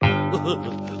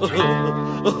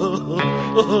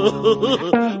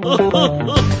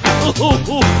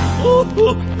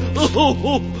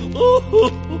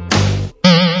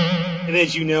And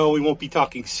as you know, we won't be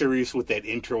talking serious with that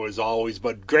intro as always,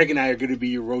 but Greg and I are going to be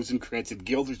your Rosencrantz and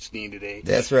Guildenstern today.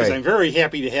 That's right. Because I'm very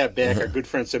happy to have back our good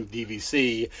friends from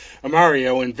DVC,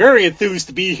 Mario, and very enthused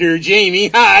to be here, Jamie.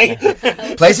 Hi.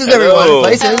 Places, everyone.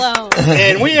 Places. Hello.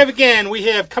 And we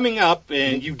have coming up,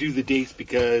 and you do the dates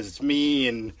because it's me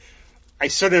and I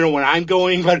sort of know when I'm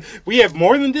going, but we have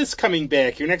More Than This coming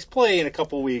back, your next play in a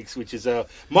couple of weeks, which is a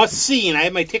must-see, and I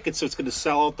have my tickets, so it's going to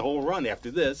sell out the whole run after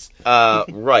this.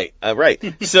 Right.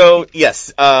 So,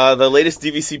 yes, the latest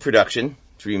DVC production,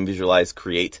 Dream, Visualize,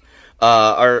 Create,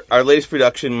 our latest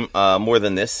production, More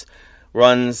Than This,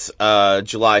 runs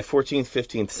July 14th,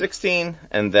 15th, 16th,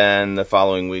 and then the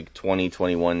following week, 20,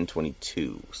 21,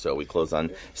 22. So we close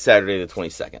on Saturday the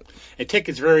 22nd. And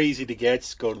tickets very easy to get.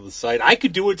 Just go to the site. I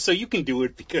could do it, so you can do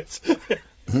it because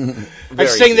I'm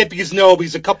saying that because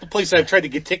a couple places I've tried to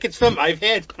get tickets from, I've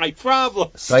had my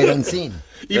problems. Sight unseen.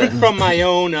 Even from my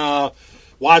own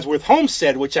Wadsworth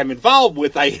Homestead, which I'm involved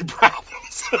with, I had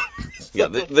problems. Yeah,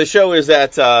 the show is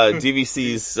at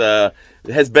DVC's.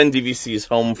 Has been DVC's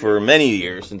home for many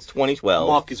years, since 2012.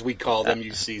 Muck, as we call them,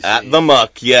 UCC. At the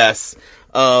Muck, yes.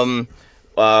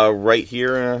 Right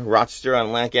here in Rochester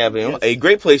on Lack Avenue. Yes. A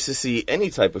great place to see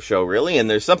any type of show, really, and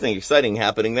there's something exciting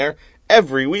happening there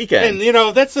every weekend.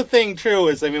 And, that's the thing, too,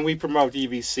 is, we promote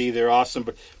DVC, they're awesome,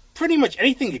 but pretty much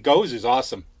anything that goes is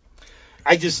awesome.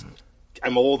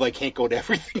 I'm old, I can't go to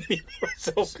everything anymore.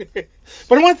 So.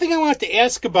 But one thing I wanted to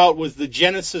ask about was the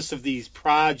genesis of these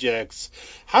projects.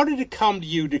 How did it come to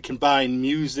you to combine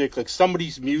music, like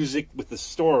somebody's music, with the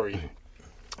story?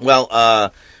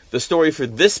 Well, the story for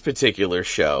this particular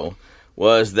show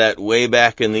was that way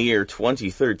back in the year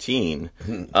 2013,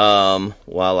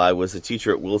 while I was a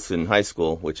teacher at Wilson High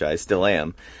School, which I still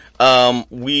am, I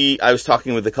was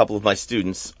talking with a couple of my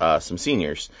students, some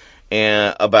seniors,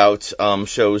 and about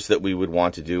shows that we would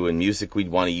want to do and music we'd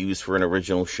want to use for an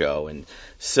original show. And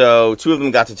so two of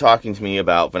them got to talking to me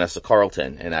about Vanessa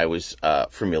Carlton, and I was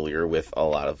familiar with a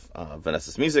lot of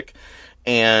Vanessa's music.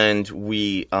 And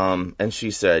and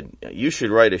she said, "You should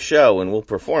write a show and we'll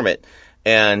perform it."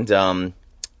 And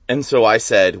so I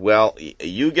said, "Well,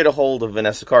 you get a hold of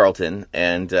Vanessa Carlton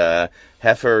and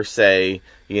have her say,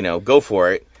 go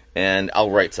for it. And I'll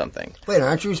write something." Wait,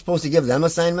 aren't you supposed to give them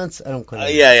assignments? I don't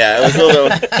quite yeah, it was a little...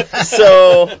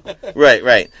 So,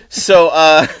 right. So,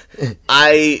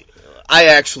 I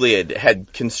actually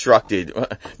had constructed,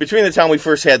 between the time we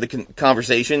first had the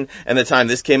conversation and the time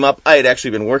this came up, I had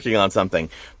actually been working on something.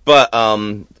 But,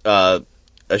 a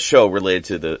show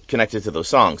connected to those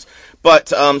songs. But,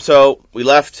 so we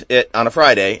left it on a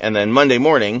Friday, and then Monday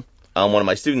morning, one of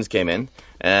my students came in,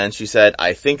 and she said,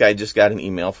 "I think I just got an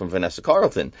email from Vanessa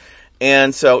Carlton."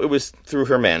 And so it was through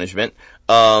her management,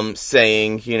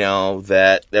 saying,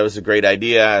 that was a great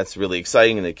idea. It's really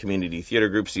exciting. And the community theater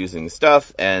group's using the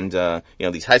stuff and,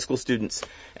 these high school students,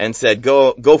 and said,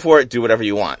 go for it. Do whatever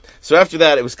you want. So after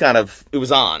that, it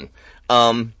was on.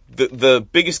 The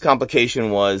biggest complication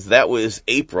was that was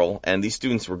April and these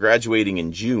students were graduating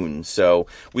in June. So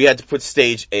we had to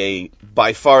stage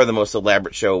by far the most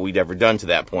elaborate show we'd ever done to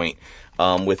that point.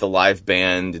 With a live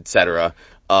band, etc.,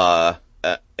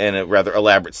 and a rather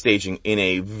elaborate staging in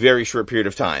a very short period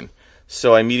of time.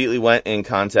 So I immediately went and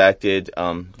contacted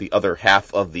the other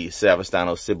half of the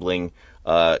Savastano sibling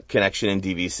connection in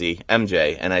DVC,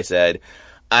 MJ, and I said,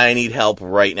 "I need help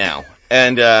right now."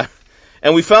 And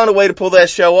we found a way to pull that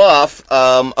show off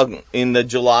in the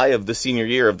July of the senior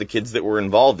year of the kids that were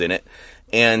involved in it,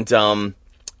 and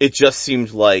it just seemed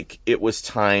like it was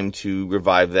time to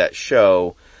revive that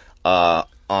show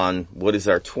on what is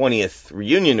our 20th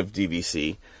reunion of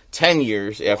DVC, 10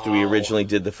 years after we originally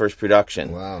did the first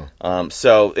production. Wow.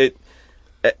 So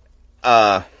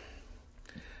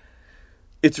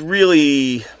it's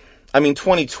really,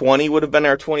 2020 would have been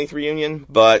our 20th reunion,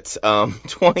 but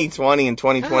 2020 and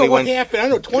 2021. I don't know what happened. I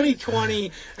know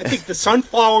 2020, I think the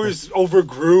sunflowers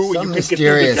overgrew. Some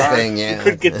mysterious thing, yeah. You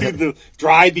couldn't get through the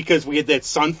dry because we had that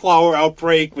sunflower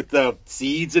outbreak with the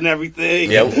seeds and everything.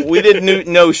 Yeah, we did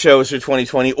no shows for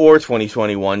 2020 or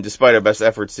 2021, despite our best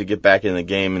efforts to get back in the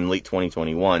game in late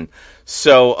 2021.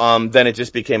 So then it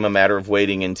just became a matter of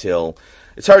waiting until...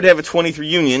 It's hard to have a 20th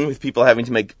reunion with people having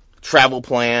to make travel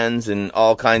plans and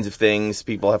all kinds of things.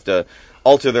 People have to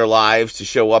alter their lives to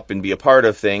show up and be a part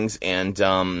of things, and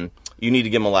you need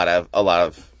to give them a lot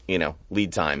of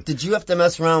lead time. Did you have to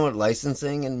mess around with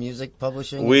licensing and music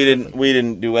publishing? We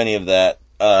didn't do any of that.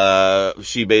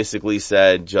 she basically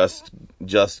said,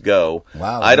 just go.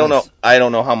 Wow. I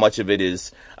don't know how much of it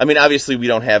is. I mean, obviously we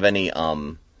don't have any,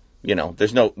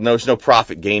 there's no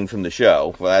profit gained from the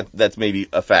show. Well, that's maybe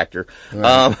a factor.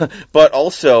 Right. But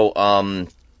also,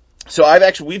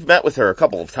 so we've met with her a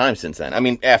couple of times since then. I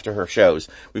mean, after her shows,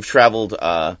 we've traveled,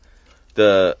 right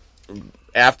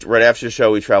after the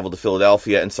show, we traveled to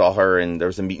Philadelphia and saw her, and there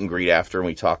was a meet and greet after, and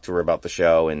we talked to her about the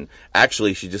show, and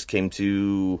actually she just came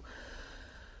to,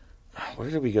 where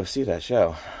did we go see that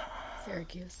show?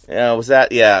 Syracuse. Yeah, was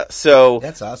that? Yeah. So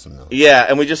That's awesome, though. yeah,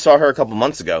 and we just saw her a couple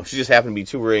months ago. She just happened to be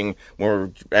touring,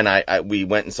 we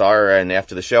went and saw her, and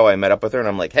after the show, I met up with her, and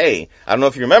I'm like, hey, I don't know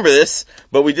if you remember this,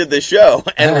 but we did this show,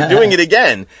 and we're doing it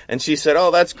again. And she said,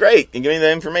 oh, that's great. You give me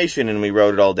the information, and we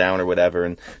wrote it all down or whatever.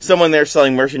 And someone there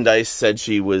selling merchandise said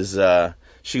she lived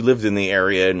in the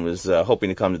area and was hoping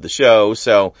to come to the show.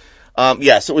 So, so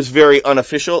it was very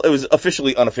unofficial. It was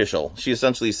officially unofficial. She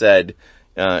essentially said,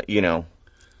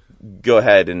 go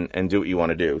ahead and do what you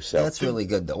want to do. So That's really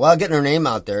good, though. Well, getting her name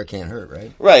out there can't hurt,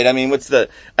 right? right. I mean,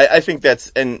 I think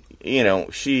that's, and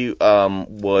she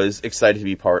was excited to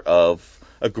be part of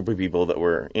a group of people that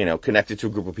were, connected to a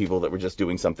group of people that were just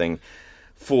doing something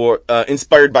for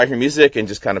inspired by her music and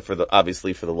just kind of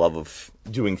obviously for the love of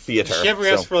doing theater. Did she ever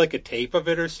ask for like a tape of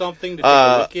it or something to take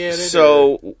a look at it?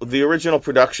 So the original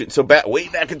production, way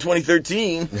back in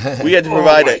 2013, we had to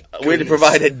provide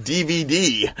a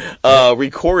DVD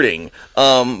recording.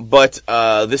 But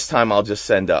this time I'll just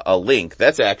send a link.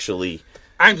 That's actually.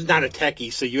 I'm not a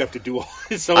techie, so you have to do all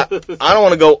this. I don't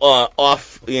want to go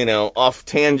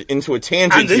into a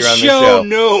tangent on this here on show.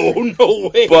 No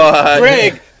way. But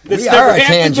Greg, this we never are a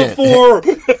happened tangent. before.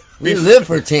 We live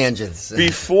for tangents.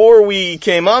 Before we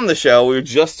came on the show, we were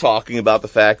just talking about the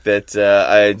fact that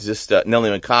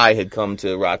Nellie Mackay had come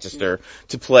to Rochester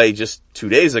to play just 2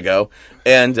 days ago,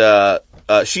 and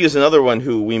she is another one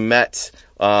who we met,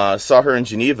 saw her in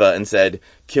Geneva, and said,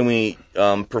 can we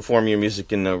perform your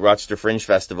music in the Rochester Fringe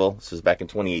Festival? This was back in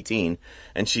 2018,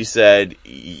 and she said,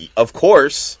 of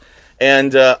course.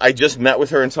 And I just met with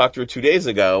her and talked to her 2 days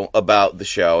ago about the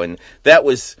show, and that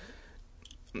was.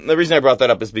 The reason I brought that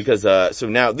up is because, so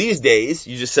now, these days,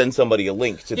 you just send somebody a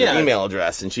link to their email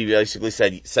address, and she basically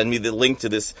said, send me the link to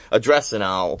this address, and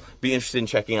I'll be interested in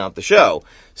checking out the show.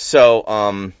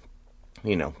 So,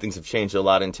 things have changed a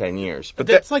lot in 10 years. But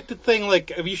that's like the thing,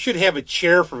 like, you should have a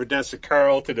chair for Vanessa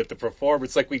Carlton at the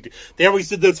performance. Like they always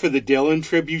did those for the Dylan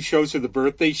tribute shows or the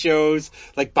birthday shows.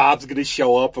 Like, Bob's going to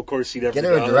show up. Of course, he never Get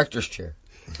her does. a director's chair.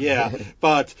 Yeah,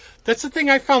 but that's the thing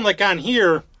I found, like, on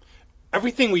here.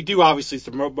 Everything we do, obviously, is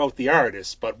to promote the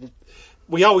artists, but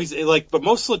we always, but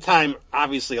most of the time,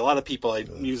 obviously, a lot of people,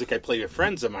 music I play with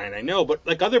friends of mine, I know, but,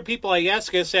 like, other people I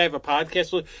ask, I say I have a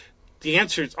podcast with, the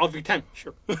answer is every time,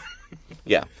 sure.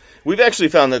 Yeah. We've actually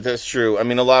found that that's true. I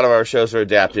mean, a lot of our shows are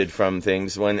adapted from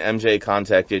things. When MJ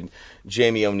contacted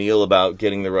Jamie O'Neill about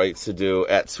getting the rights to do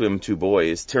At Swim 2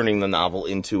 Boys, turning the novel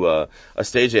into a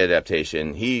stage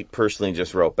adaptation, he personally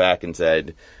just wrote back and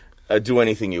said, do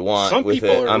anything you want Some with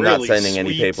people it. are I'm really not sending any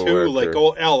sweet, paperwork. too, like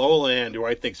Elle Oland, who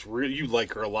I think's really, you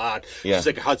like her a lot. Yeah. She's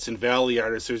like a Hudson Valley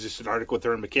artist. There's just an article with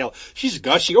her and McHale. She's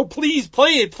gushing. Oh, please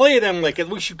play it. I'm like, at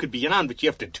least you could be on, but you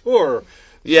have to tour.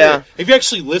 Yeah. Sure. Have you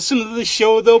actually listened to the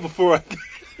show though before?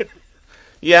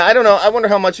 Yeah, I don't know. I wonder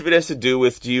how much of it has to do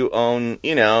with do you own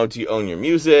your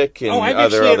music and I've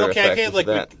other actually effects of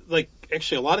that.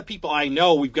 Actually, a lot of people I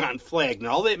know we've gotten flagged, and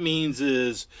all that means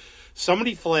is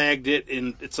somebody flagged it,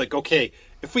 and it's like, okay,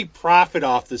 if we profit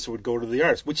off this, it would go to the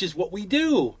artists, which is what we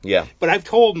do. Yeah. But I've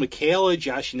told Michaela,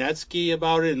 Josh Netsky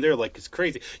about it, and they're like, it's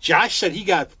crazy. Josh said he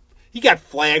got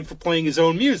flagged for playing his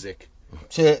own music.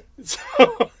 Shit.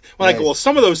 So, I go, well,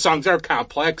 some of those songs are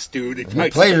complex, dude. You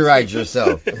plagiarize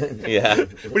yourself. Yeah.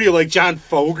 What are you, like John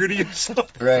Fogerty or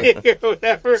something? Right.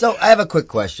 Whatever. So I have a quick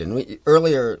question.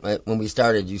 Earlier, when we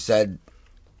started, you said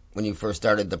when you first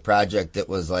started the project, it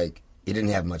was like you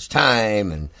didn't have much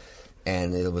time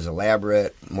and it was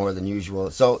elaborate, more than usual.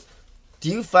 So do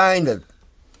you find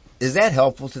is that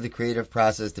helpful to the creative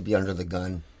process to be under the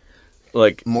gun?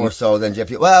 Like more so than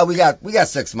Jeff. Well, we got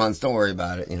 6 months. Don't worry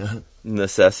about it.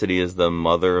 Necessity is the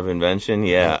mother of invention.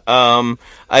 Yeah.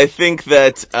 I think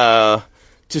that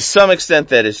to some extent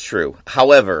that is true.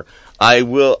 However, I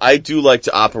do like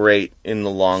to operate in the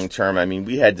long term. I mean,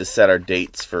 we had to set our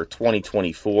dates for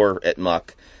 2024 at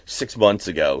Muck 6 months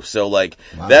ago. So like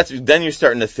then you're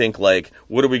starting to think like,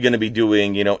 what are we going to be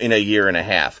doing, in a year and a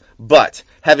half? But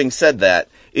having said that,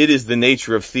 it is the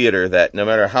nature of theater that no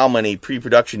matter how many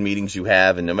pre-production meetings you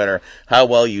have, and no matter how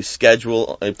well you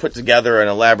schedule, put together an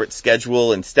elaborate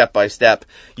schedule and step by step,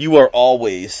 you are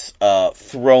always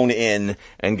thrown in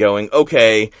and going,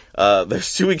 okay,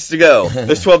 there's 2 weeks to go,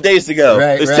 there's 12 days to go,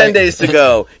 Right, there's right. 10 days to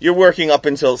go. You're working up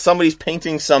until somebody's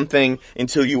painting something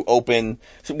until you open.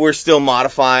 So we're still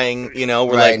modifying, we're Right, and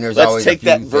like, there's let's always a take few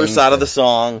that verse things out of to- the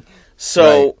song.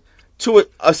 So, Right. to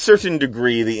a certain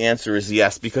degree, the answer is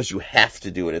yes, because you have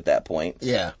to do it at that point.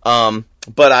 Yeah.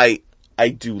 But I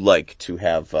do like to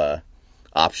have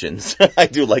options. I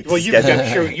do like to Well, schedule.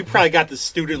 I'm sure you probably got the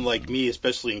student like me,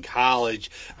 especially in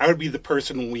college. I would be the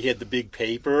person when we had the big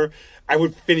paper. I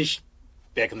would finish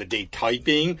back in the day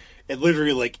typing at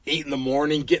literally like 8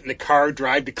 a.m, get in the car,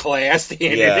 drive to class, hand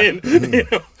it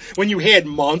in. When you had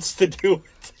months to do it.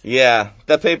 Yeah,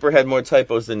 that paper had more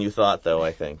typos than you thought, though,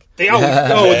 I think. They always,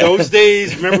 in those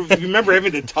days, remember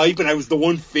having to type, and I was the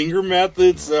one finger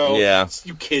method, so Yeah.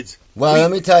 you kids. Well, let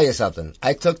me tell you something.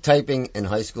 I took typing in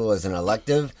high school as an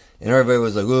elective, and everybody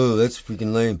was like, "Oh, that's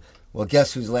freaking lame." Well,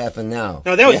 guess who's laughing now?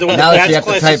 No, that was one of the Now that you best have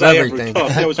to classes type I everything. ever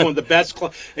took. That was one of the best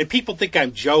classes. And people think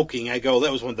I'm joking. I go,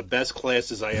 that was one of the best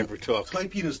classes I ever took.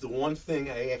 Typing is the one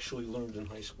thing I actually learned in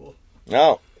high school.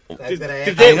 No. Did That I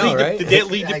that I know, right?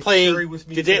 lead to I playing? carry with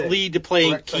me Did that today. lead to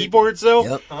playing Correct typing. keyboards though?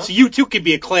 Yep. Huh? So you too could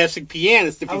be a classic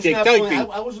pianist if I you was take not typing.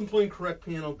 playing, I wasn't playing correct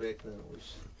piano back then. It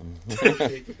was.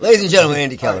 Ladies and gentlemen,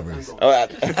 Andy All right, Calabrese. I'm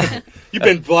going. You've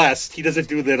been blessed. He doesn't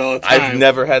do that all the time. I've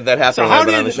never had that happen So when how I've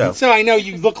been on the did? show. So I know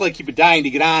you look like you've been dying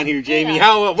to get on here, Jamie. Yeah.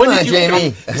 How? When Come did on, you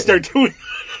Jamie. start doing?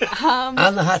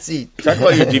 On the hot seat. Talk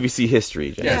about your DVC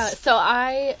history, Jen. Yeah, so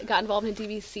I got involved in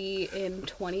DVC in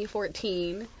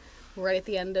 2014, right at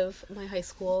the end of my high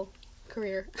school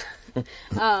career.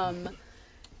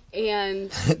 And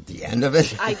At the end of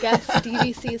it. I guess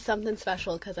DVC is something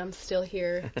special because I'm still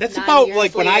here. That's 9 about years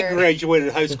like when I later.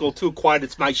 graduated high school too. Quiet,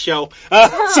 it's my show. So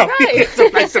right. so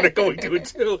I started going to it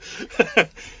too.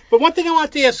 But one thing I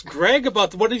want to ask Greg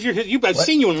about what is your? I've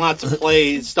seen you in lots of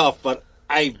plays and stuff, but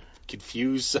I'm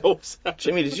confused. So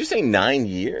Jimmy, did you say 9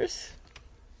 years?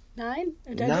 9?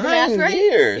 Did I do the math 9 right?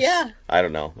 years? Yeah. I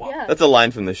don't know. Yeah. That's a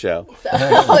line from the show. So,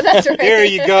 oh, that's right. there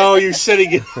you go. You're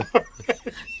sitting. In,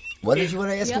 What did you want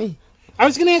to ask Yep. me? I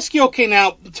was going to ask you. Okay,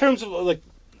 now in terms of like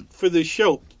for the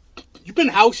show, you've been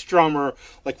house drummer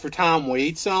like for Tom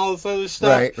Waits and all this other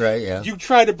stuff. Right, yeah. You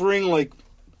try to bring like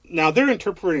now they're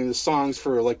interpreting the songs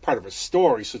for like part of a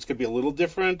story, so it's gonna be a little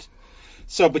different.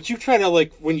 So, but you try to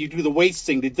like when you do the Waits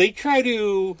thing, did they try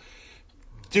to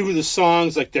do the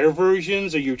songs like their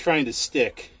versions, or you trying to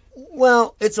stick?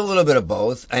 Well, it's a little bit of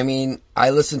both. I mean,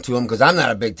 I listened to him because I'm not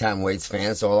a big Tom Waits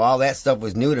fan, so all that stuff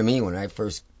was new to me when I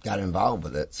first got involved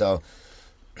with it. So,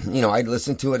 I'd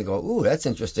listen to it and go, ooh, that's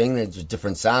interesting. There's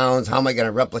different sounds. How am I going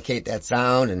to replicate that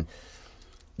sound? And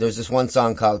there's this one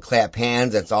song called Clap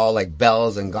Hands that's all like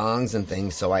bells and gongs and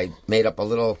things. So I made up a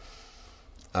little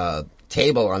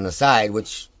table on the side,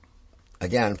 which,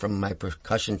 again, from my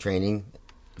percussion training,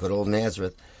 good old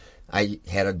Nazareth, I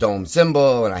had a dome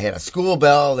cymbal and I had a school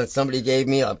bell that somebody gave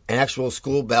me, an actual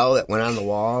school bell that went on the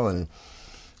wall, and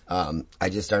I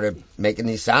just started making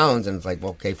these sounds, and it's like,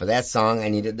 well, okay, for that song I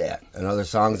needed that. And other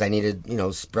songs I needed,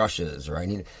 brushes, or I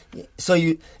needed.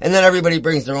 And then everybody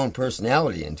brings their own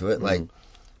personality into it. Mm-hmm. Like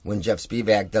when Jeff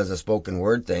Spivak does a spoken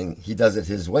word thing, he does it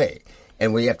his way,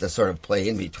 and we have to sort of play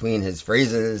in between his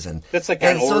phrases, and That's like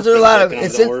and that so there's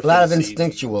a Orphan, lot of CD.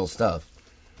 instinctual stuff.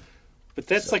 But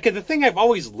that's like the thing I've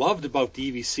always loved about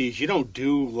DVC is you don't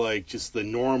do like just the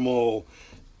normal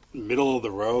middle of the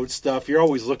road stuff. You're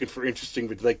always looking for interesting,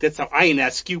 but like that's how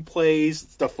INSQ plays,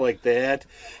 stuff like that.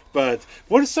 But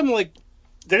what is some like?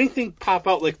 Did anything pop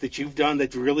out like that you've done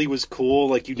that really was cool?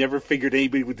 Like you never figured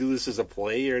anybody would do this as a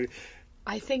play, or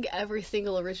I think every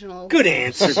single original. good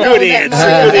answer, show good that answer,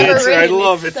 Mario's good ever answer. I written.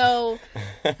 love it. So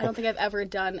I don't think I've ever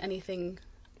done anything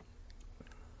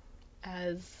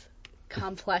as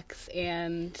complex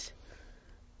and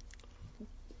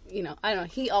I don't know.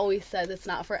 He always says it's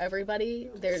not for everybody.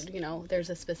 There's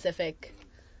a specific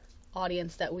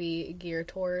audience that we gear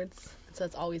towards. So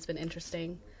it's always been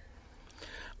interesting.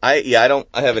 I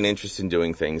have an interest in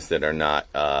doing things that are not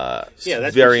that's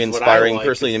very what I inspiring like.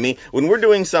 personally to me. When we're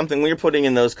doing something, we're putting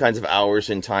in those kinds of hours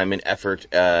and time and effort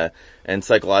and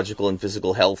psychological and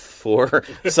physical health for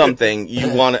something.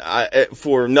 You want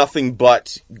for nothing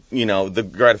but the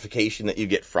gratification that you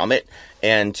get from it,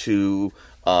 and to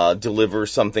deliver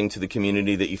something to the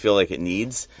community that you feel like it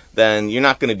needs. Then you're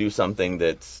not going to do something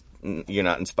that's you're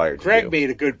not inspired to do. Greg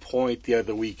made a good point the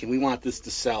other week, and we want this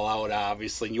to sell out,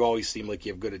 obviously, and you always seem like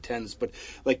you have good attendance, but,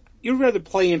 like, you'd rather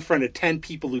play in front of 10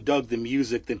 people who dug the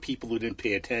music than people who didn't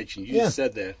pay attention. You just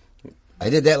said that. I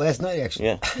did that last night, actually.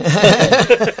 Yeah.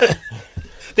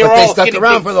 They were But they all stuck getting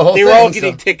around for the whole They were all thing,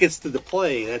 getting so- tickets to the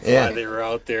play. That's Yeah. why they were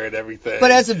out there and everything.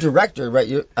 But as a director, right?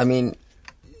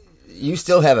 You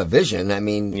still have a vision. I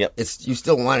mean, Yep. you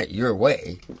still want it your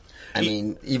way. I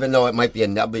mean, even though it might be a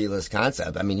nebulous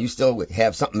concept, I mean, you still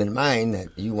have something in mind that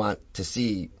you want to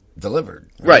see delivered.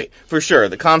 Right, for sure.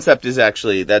 The concept is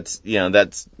actually, that's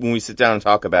when we sit down and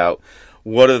talk about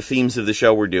what are the themes of the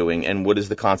show we're doing and what is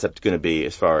the concept going to be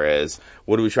as far as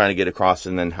what are we trying to get across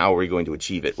and then how are we going to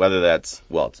achieve it. Whether that's,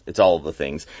 well, it's all of the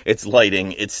things. It's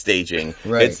lighting, it's staging,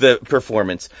 Right. it's the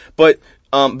performance. But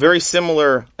very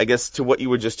similar, I guess, to what you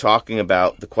were just talking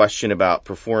about, the question about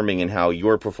performing and how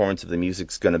your performance of the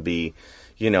music's going to be,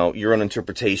 your own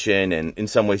interpretation, and in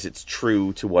some ways it's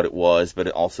true to what it was, but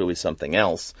it also is something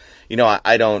else.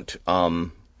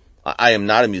 I am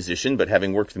not a musician, but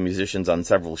having worked with musicians on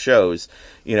several shows,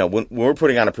 when we're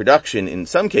putting on a production, in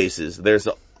some cases, there's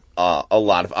a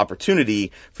lot of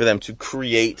opportunity for them to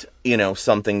create,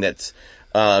 something that's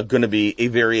going to be a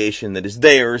variation that is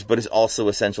theirs, but is also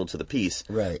essential to the piece.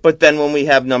 Right. But then when we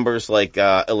have numbers like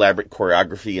elaborate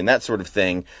choreography and that sort of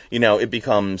thing, it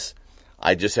becomes.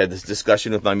 I just had this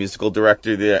discussion with my musical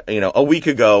director, a week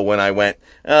ago when I went,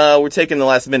 we're taking the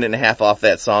last minute and a half off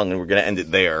that song and we're going to end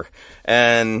it there.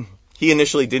 And he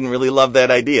initially didn't really love that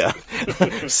idea.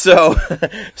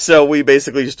 So we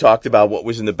basically just talked about what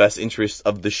was in the best interest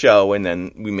of the show, and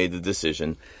then we made the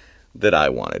decision that I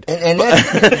wanted. And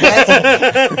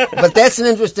but that's an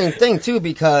interesting thing too,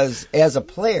 because as a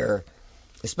player,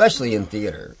 especially in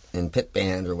theater, in pit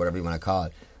band or whatever you want to call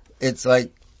it, it's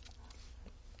like,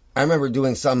 I remember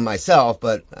doing some myself,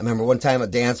 but I remember one time a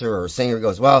dancer or a singer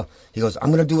goes, I'm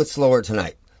going to do it slower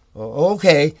tonight. Well,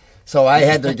 okay. So I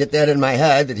had to get that in my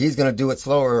head that he's going to do it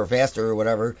slower or faster or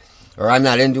whatever, or I'm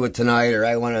not into it tonight, or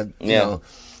I want to,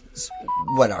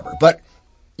 whatever. But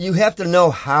you have to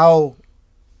know how,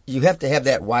 you have to have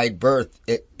that wide berth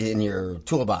in your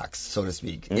toolbox, so to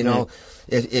speak. Mm-hmm.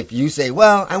 If you say,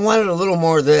 well, I wanted a little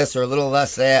more this or a little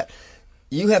less that,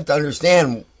 you have to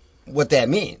understand what that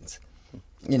means.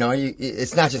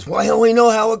 It's not just, well, we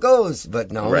know how it goes,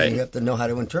 but no, right. You have to know how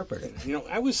to interpret it.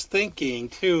 I was thinking,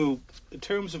 too, in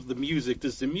terms of the music,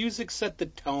 does the music set the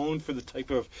tone for the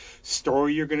type of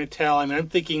story you're going to tell? I mean, I'm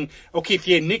thinking, okay, if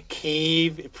you had Nick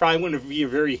Cave, it probably wouldn't be a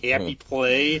very happy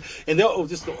play. And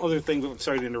just the other thing, I'm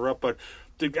sorry to interrupt, but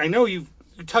I know you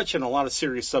touch on a lot of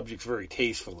serious subjects very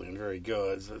tastefully and very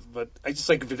good. But I just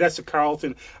like Vanessa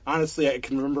Carlton. Honestly, I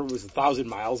can remember it was 1,000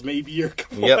 Miles maybe. Or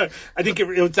Yep. I think it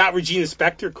was not Regina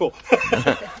Spektor. Cool.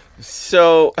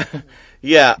 So,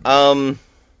 yeah.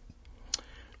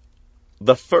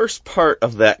 The first part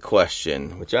of that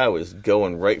question, which I was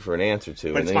going right for an answer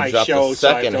to, But and it's then my you dropped show, the so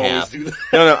I second have to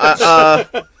always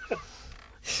half. do that.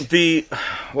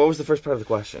 What was the first part of the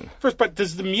question? First, but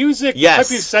does the music Yes.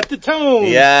 help you set the tone?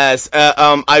 Yes,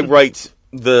 I write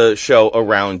the show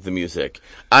around the music.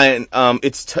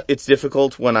 It's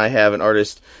difficult when I have an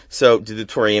artist. So did the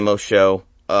Tori Amos show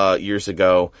years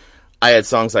ago. I had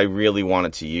songs I really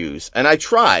wanted to use, and I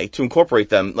try to incorporate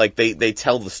them. Like they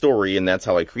tell the story, and that's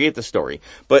how I create the story.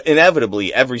 But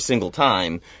inevitably, every single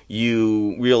time,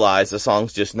 you realize the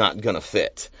song's just not gonna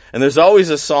fit. And there's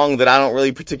always a song that I don't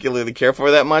really particularly care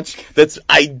for that much that's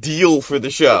ideal for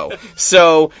the show.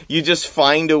 So you just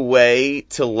find a way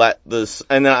to let this,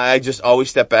 and then I just always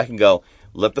step back and go,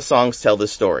 let the songs tell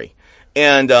this story.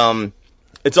 And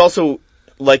it's also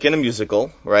like in a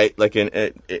musical, right? Like in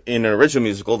an original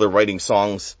musical, they're writing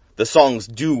songs. The songs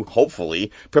do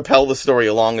hopefully propel the story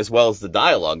along as well as the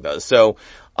dialogue does. So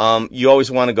you always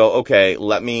want to go, okay,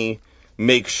 let me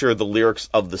make sure the lyrics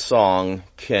of the song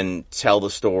can tell the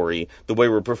story. The way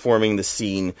we're performing the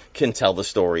scene can tell the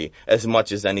story as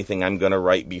much as anything I'm going to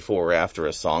write before or after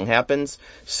a song happens.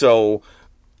 So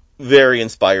very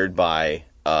inspired by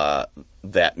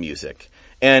that music.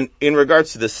 And in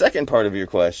regards to the second part of your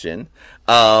question,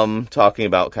 talking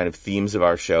about kind of themes of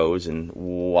our shows and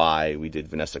why we did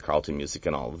Vanessa Carlton music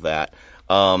and all of that,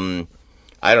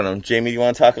 I don't know. Jamie, you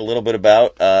want to talk a little bit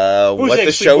about what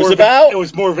the show's about? It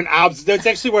was more of an That's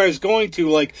actually where I was going to.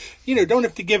 Like, don't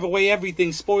have to give away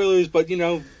everything, spoilers, but,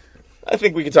 I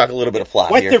think we can talk a little bit of plot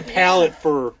whet here. their palate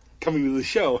for coming to the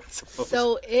show, I suppose.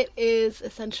 So it is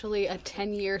essentially a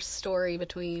 10-year story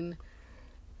between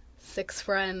 6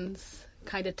 friends,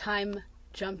 kind of time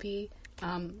jumpy,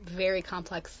 very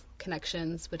complex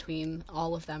connections between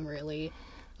all of them, really,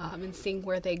 and seeing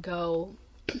where they go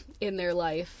in their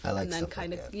life. I like and then stuff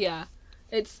kind like of, that. yeah,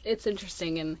 it's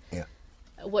interesting. And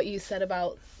what you said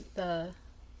about the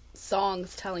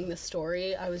songs telling the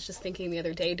story, I was just thinking the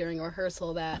other day during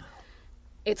rehearsal that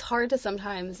it's hard to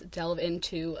sometimes delve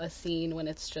into a scene when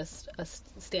it's just a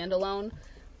standalone,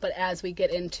 but as we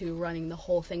get into running the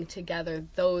whole thing together,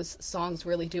 those songs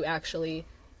really do actually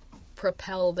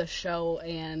propel the show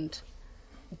and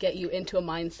get you into a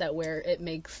mindset where it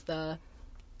makes the,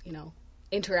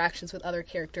 interactions with other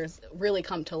characters really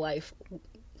come to life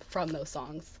from those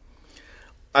songs.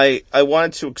 I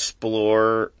wanted to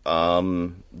explore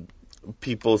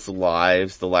people's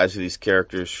lives, the lives of these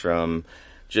characters from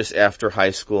just after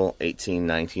high school, 18,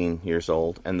 19 years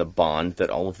old, and the bond that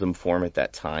all of them form at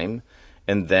that time.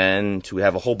 And then to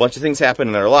have a whole bunch of things happen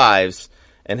in their lives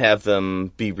and have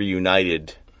them be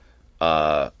reunited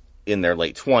in their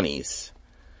late 20s.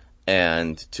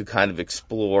 And to kind of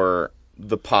explore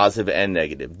the positive and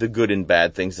negative, the good and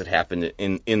bad things that happened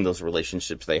in those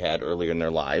relationships they had earlier in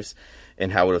their lives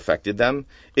and how it affected them.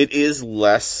 It is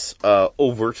less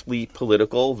overtly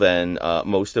political than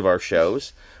most of our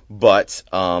shows, but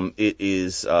it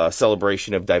is a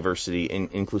celebration of diversity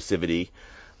and inclusivity,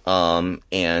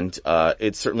 and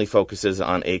it certainly focuses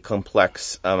on a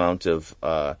complex amount of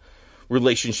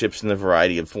relationships in a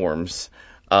variety of forms,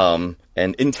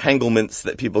 and entanglements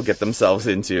that people get themselves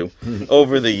into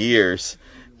over the years.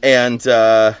 And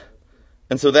so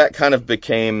that kind of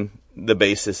became the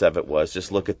basis of it, was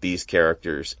just look at these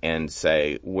characters and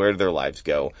say, where do their lives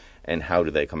go and how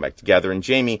do they come back together? And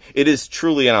Jamie, it is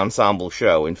truly an ensemble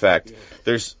show. In fact,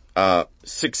 there's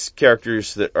 6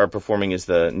 characters that are performing as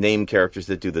the name characters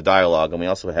that do the dialogue, and we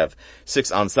also have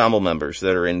 6 ensemble members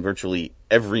that are in virtually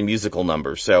every musical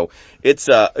number. So it's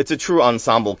a true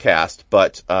ensemble cast,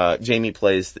 but Jamie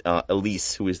plays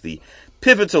Elise, who is the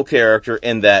pivotal character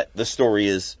in that the story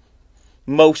is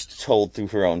most told through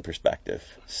her own perspective.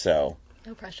 So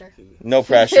no pressure. No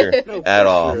pressure No at pressure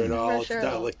all. at all. Pressure It's at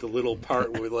not all. like the little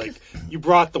part where, like, you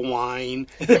brought the wine.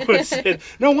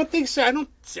 No, one thing, so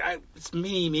it's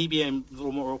me. Maybe I'm a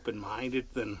little more open-minded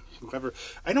than whoever.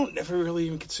 I don't ever really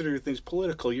even consider things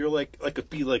political. You're like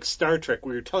Star Trek,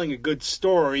 where you're telling a good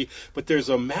story, but there's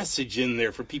a message in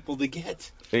there for people to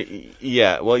get.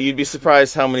 Yeah, well, you'd be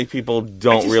surprised how many people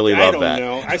don't really love that.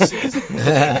 I don't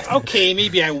know. Okay,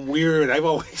 maybe I'm weird. I'm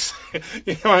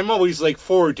always like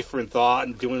for different thought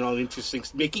and doing all interesting,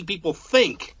 making people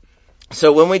think.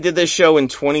 So when we did this show in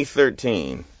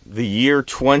 2013, the year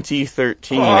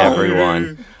 2013,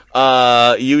 everyone,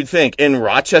 you'd think in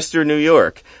Rochester, New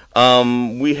York,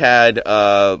 we had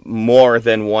more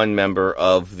than one member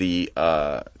of the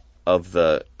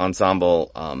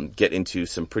ensemble get into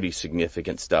some pretty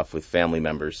significant stuff with family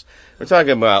members. We're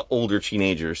talking about older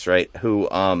teenagers, right?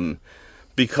 Who,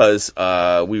 because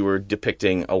we were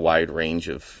depicting a wide range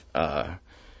of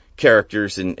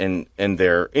characters and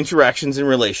their interactions and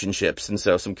relationships, and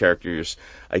so some characters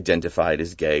identified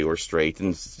as gay or straight,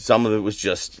 and some of it was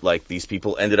just like these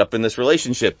people ended up in this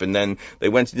relationship and then they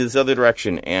went into this other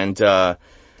direction, and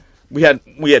we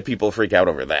had people freak out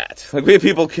over that. Like, we had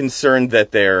people concerned that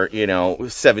their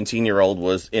 17-year-old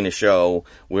was in a show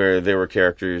where there were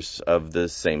characters of the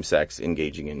same sex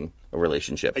engaging in a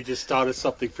relationship. I just thought of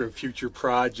something for a future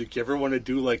project. You ever want to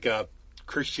do like a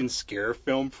Christian scare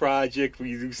film project where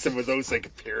you do some of those, like a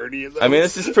parody of those? I mean,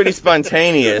 this is pretty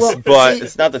spontaneous, Well, but see,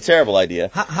 it's not the terrible idea.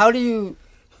 How do you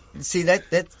see that?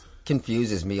 That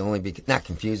confuses me. Only because, not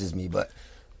confuses me, but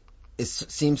it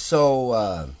seems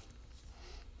so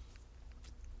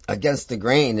against the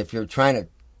grain. If you're trying to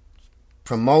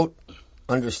promote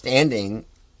understanding,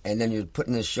 and then you're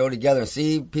putting this show together,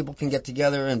 see, people can get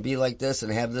together and be like this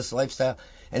and have this lifestyle,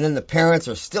 and then the parents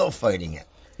are still fighting it.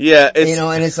 Yeah, it's,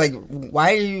 and it's like,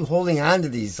 why are you holding on to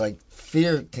these like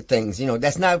fear things?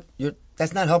 That's not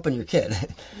helping your kid.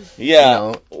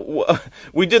 Yeah,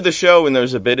 we did the show, and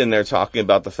there's a bit in there talking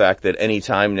about the fact that any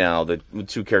time now the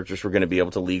 2 characters were going to be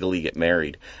able to legally get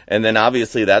married, and then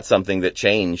obviously that's something that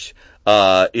changed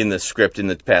in the script in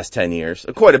the past 10 years.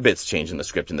 Quite a bit's changed in the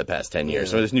script in the past 10 years.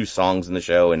 Yeah. So there's new songs in the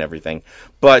show and everything,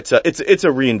 but it's a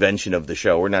reinvention of the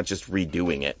show. We're not just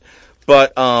redoing it,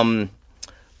 but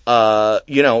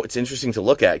it's interesting to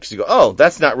look at, because you go, oh,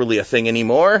 that's not really a thing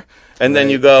anymore. And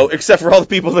then you go, except for all the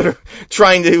people that are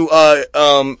trying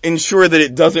to ensure that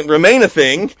it doesn't remain a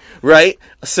thing, right?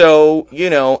 So,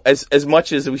 as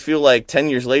much as we feel like 10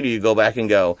 years later you go back and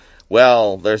go,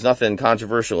 well, there's nothing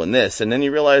controversial in this, and then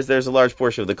you realize there's a large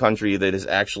portion of the country that is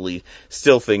actually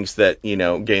still thinks that,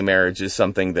 gay marriage is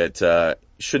something that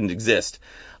shouldn't exist.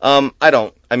 Our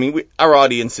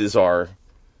audiences are,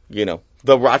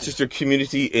 the Rochester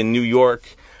community in New York,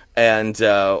 and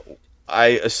I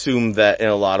assume that in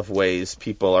a lot of ways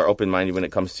people are open-minded when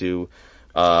it comes to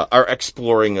our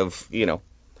exploring of,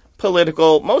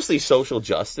 political, mostly social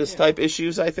justice type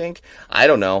issues, I think. I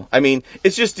don't know. I mean,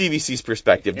 it's just DVC's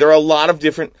perspective. There are a lot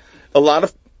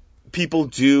of people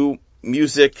do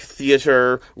music,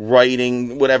 theater,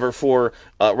 writing, whatever,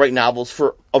 write novels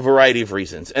for a variety of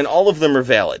reasons, and all of them are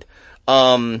valid.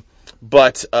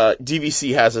 But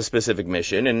DVC has a specific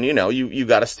mission, and you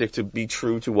got to be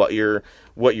true to what you're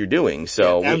doing.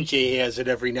 So MJ has it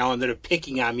every now and then of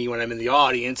picking on me when I'm in the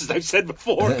audience, as I've said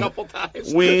before a couple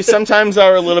times. We sometimes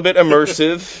are a little bit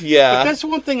immersive, yeah. But that's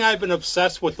one thing I've been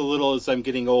obsessed with a little as I'm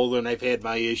getting older and I've had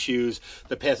my issues,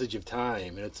 the passage of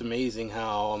time. And it's amazing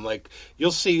how I'm like,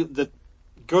 you'll see that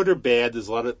good or bad, there's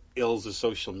a lot of ills of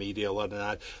social media, a lot of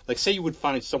not. Like, say you would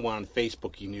find someone on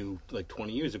Facebook you knew like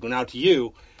 20 years ago. Now to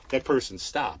you, that person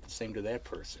stopped. Same to that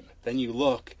person. Then you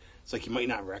look, it's like you might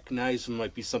not recognize them,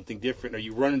 might be something different. Or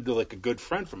you run into like a good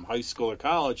friend from high school or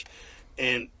college,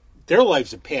 and their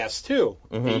lives have passed too.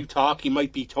 Mm-hmm. And you talk, you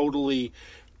might be totally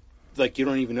like you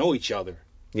don't even know each other.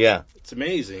 Yeah. It's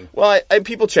amazing. Well,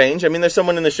 people change. I mean, there's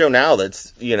someone in the show now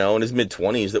that's, in his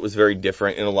mid-20s that was very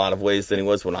different in a lot of ways than he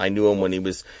was when I knew him when he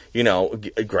was,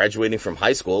 graduating from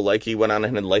high school. Like, he went on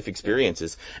and had life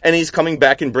experiences. And he's coming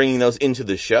back and bringing those into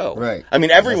the show. Right. I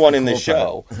mean, everyone in this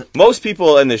show, most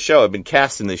people in this show have been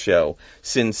cast in the show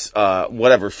since,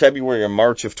 February or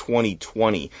March of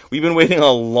 2020. We've been waiting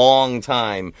a long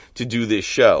time to do this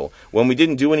show. When we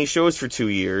didn't do any shows for 2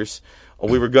 years,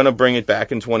 we were going to bring it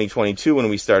back in 2022 when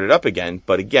we started up again.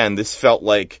 But again, this felt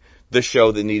like the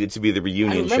show that needed to be the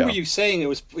reunion show. I remember you saying it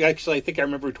was, actually, I think I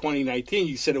remember 2019,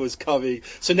 you said it was coming.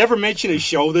 So never mention a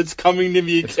show that's coming to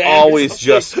me again. It's always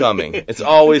just coming. It's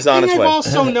always on its way. I've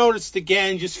also noticed,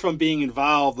 again, just from being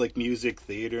involved, like music,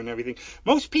 theater, and everything,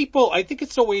 most people, I think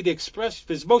it's a way to express,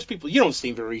 because most people, you don't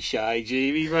seem very shy,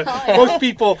 Jamie, but most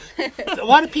people, a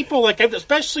lot of people, like,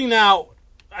 especially now,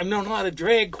 I've known a lot of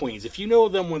drag queens. If you know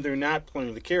them when they're not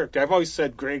playing the character, I've always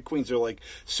said drag queens are like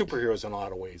superheroes in a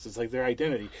lot of ways. It's like their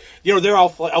identity. They're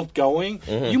all outgoing.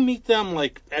 Mm-hmm. You meet them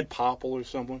like Ed Popple or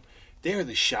someone, they're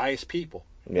the shyest people.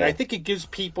 Yeah. And I think it gives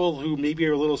people who maybe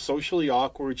are a little socially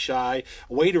awkward, shy,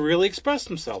 a way to really express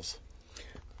themselves.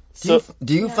 Do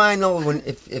you find, though, when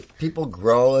if people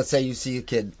grow, let's say you see a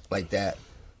kid like that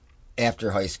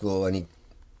after high school and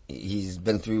he's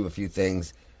been through a few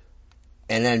things,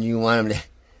 and then you want him to...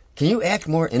 Can you act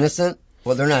more innocent?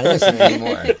 Well, they're not innocent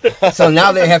anymore. So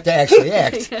now they have to actually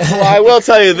act. Well, I will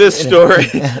tell you this story.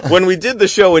 When we did the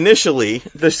show initially,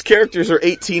 the characters are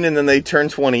 18 and then they turn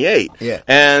 28. Yeah.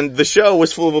 And the show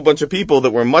was full of a bunch of people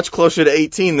that were much closer to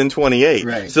 18 than 28.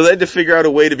 Right. So they had to figure out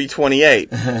a way to be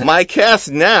 28. My cast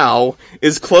now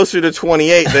is closer to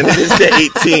 28 than it is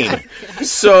to 18.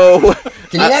 So...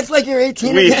 Can you act like you're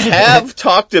 18 We again? have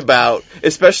talked about,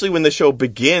 especially when the show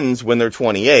begins when they're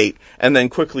 28 and then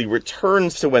quickly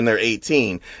returns to when they're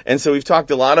 18. And so we've talked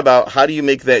a lot about how do you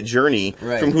make that journey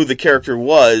from who the character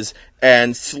was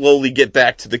and slowly get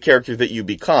back to the character that you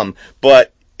become.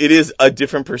 But it is a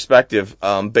different perspective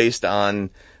based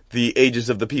on the ages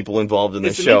of the people involved in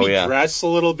the show. Maybe dress a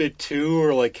little bit too,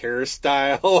 or like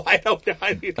hairstyle. I don't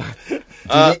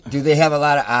know. Do they have a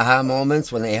lot of aha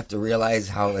moments when they have to realize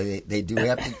how they do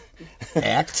have to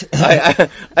act?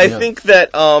 I think that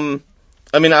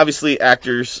obviously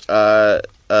actors'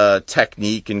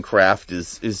 technique and craft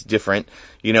is different,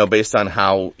 based on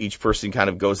how each person kind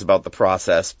of goes about the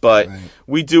process. But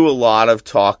we do a lot of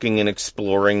talking and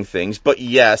exploring things. But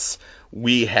yes,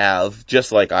 we have,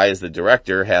 just like I as the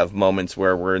director, have moments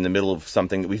where we're in the middle of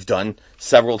something that we've done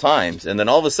several times. And then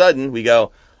all of a sudden we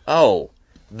go, oh,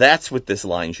 that's what this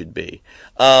line should be.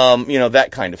 That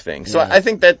kind of thing. So I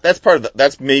think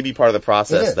that's maybe part of the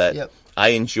process that I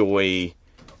enjoy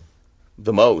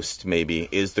the most, maybe,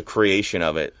 is the creation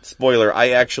of it. Spoiler,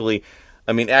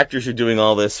 actors are doing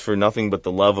all this for nothing but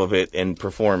the love of it and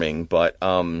performing, but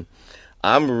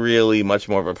I'm really much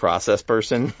more of a process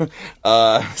person.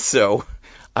 So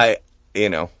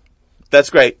that's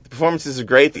great. The performances are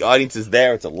great. The audience is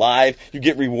there. It's alive. You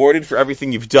get rewarded for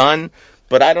everything you've done.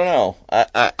 But I don't know.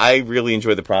 I really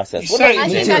enjoy the process. I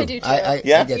think I do too. I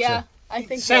yeah. get you. I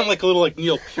think sound like a little like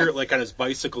Neil Peart, like on his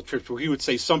bicycle trips, where he would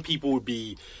say some people would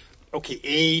be, okay,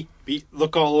 A, B,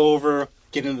 look all over,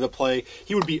 get into the play.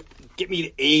 He would be, get me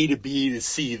to A to B to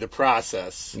C, the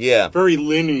process. Yeah. Very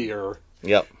linear.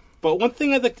 Yep. But one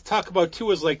thing I'd like to talk about,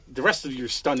 too, is like the rest of your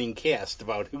stunning cast,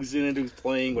 about who's in it, who's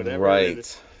playing, whatever.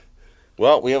 Right.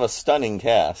 Well, we have a stunning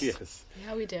cast. Yes.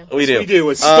 Yeah, we do. We do. We do.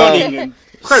 A stunning and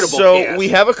incredible so cast. We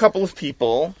have a couple of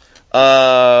people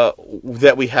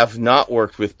that we have not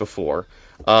worked with before.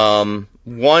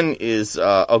 One is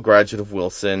a graduate of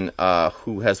Wilson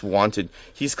who has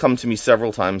he's come to me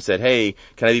several times, said, hey,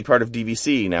 can I be part of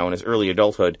DVC now in his early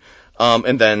adulthood?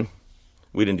 And then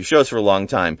we didn't do shows for a long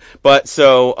time. But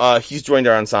so he's joined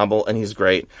our ensemble, and he's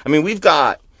great. I mean, we've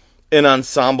got an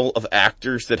ensemble of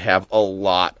actors that have a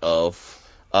lot of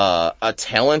a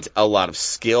talent, a lot of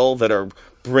skill, that are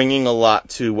bringing a lot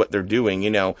to what they're doing.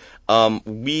 You know,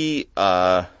 we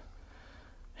like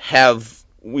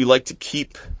to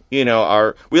keep, you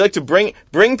know, we like to bring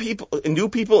new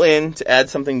people in to add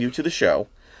something new to the show,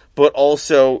 but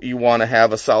also you want to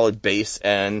have a solid base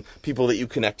and people that you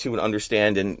connect to and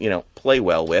understand and, you know, play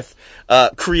well with,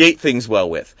 create things well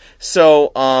with.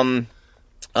 So,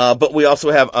 but we also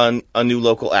have a new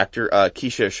local actor,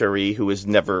 Keisha Cherie, who has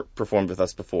never performed with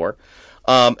us before.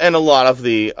 And a lot of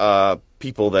the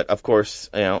people that, of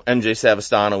course, you know, MJ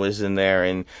Savastano is in there,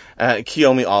 and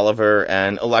Kiyomi Oliver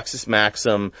and Alexis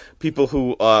Maxim, people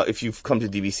who, if you've come to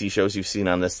DVC shows, you've seen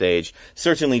on the stage.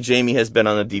 Certainly Jamie has been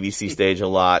on the DVC stage a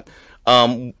lot.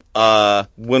 When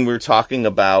we're talking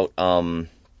about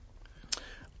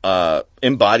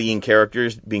embodying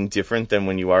characters being different than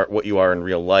what you are in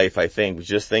real life, I think, was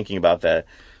just thinking about that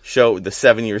show, the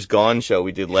 7 Years Gone show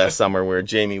we did last summer, where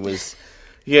Jamie was,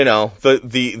 you know,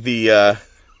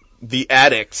 the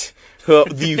addict,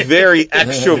 the very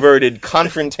extroverted,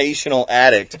 confrontational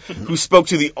addict who spoke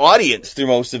to the audience through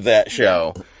most of that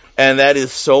show. And that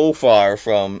is so far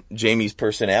from Jamie's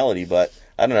personality, but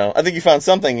I don't know. I think you found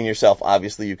something in yourself,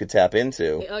 obviously, you could tap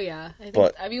into. Oh, yeah. I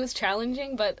mean, it was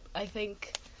challenging, but I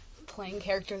think playing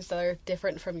characters that are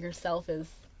different from yourself is...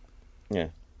 Yeah.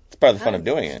 It's part of the fun of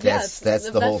doing it. That's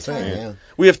the whole thing, yeah.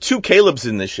 We have two Calebs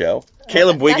in this show.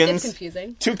 Caleb Wiggins. That gets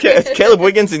confusing. Caleb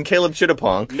Wiggins and Caleb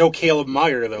Chittapong. No Caleb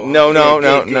Meyer, though. No,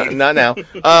 not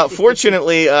now.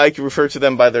 Fortunately, I can refer to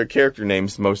them by their character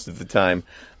names most of the time.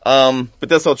 But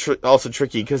that's also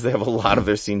tricky because they have a lot of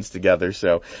their scenes together.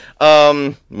 So,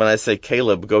 when I say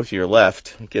Caleb, go to your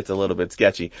left, it gets a little bit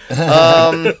sketchy.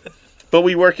 But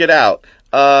we work it out.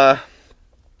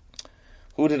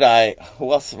 Who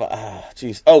else?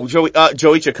 Jeez.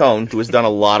 Joey Chacon, who has done a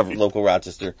lot of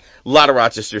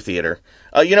Rochester theater.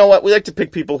 You know what? We like to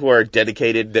pick people who are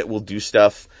dedicated, that will do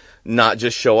stuff, not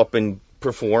just show up and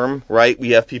perform, right?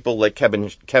 We have people like Kevin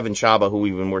Chaba, who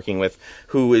we've been working with,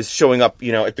 who is showing up,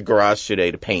 you know, at the garage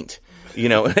today to paint, you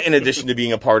know, in addition to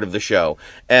being a part of the show.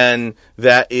 And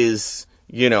that is,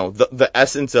 you know, the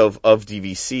essence of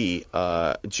DVC.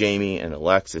 Jamie and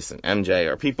Alexis and MJ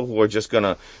are people who are just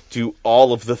gonna do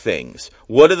all of the things.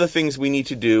 What are the things we need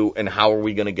to do, and how are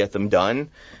we gonna get them done?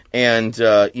 And,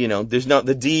 you know,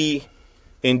 the D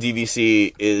in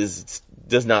DVC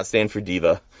does not stand for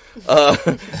diva.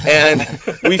 And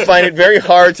we find it very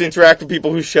hard to interact with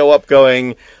people who show up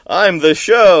going, I'm the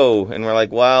show. And we're like,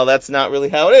 well, that's not really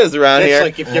how it is around here.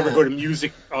 It's like if you ever go to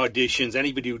music auditions,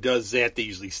 anybody who does that, they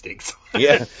usually stinks.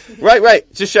 Yeah.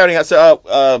 Right. Just shouting out.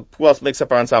 So, who else makes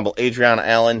up our ensemble? Adriana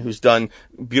Allen, who's done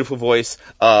beautiful voice.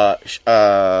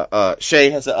 Shay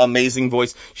has an amazing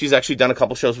voice. She's actually done a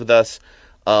couple shows with us.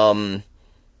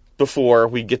 Before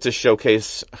we get to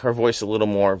showcase her voice a little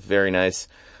more. Very nice.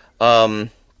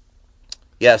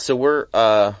 Yeah, so we're,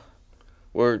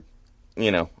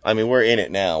 you know, I mean, we're in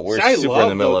it now. We're super in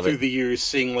the middle of it. Through the years,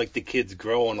 seeing like the kids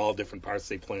grow and all different parts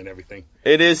they play and everything.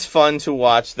 It is fun to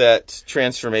watch that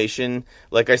transformation.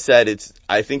 Like I said,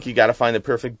 I think you got to find the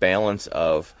perfect balance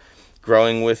of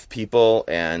growing with people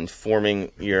and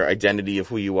forming your identity of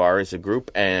who you are as a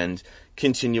group, and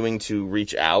continuing to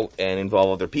reach out and involve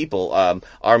other people.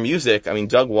 Our music, I mean,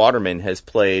 Doug Waterman has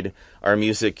played our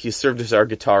music. He served as our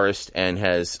guitarist and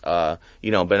has,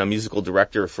 you know, been a musical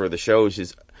director for the shows.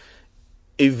 Is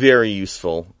a very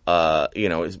useful, you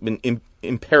know, it's been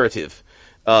imperative,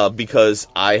 because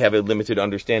I have a limited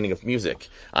understanding of music.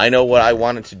 I know what I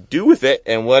wanted to do with it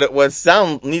and what it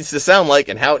needs to sound like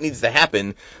and how it needs to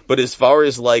happen. But as far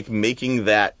as like making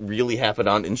that really happen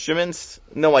on instruments,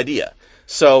 no idea.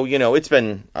 So, you know, we've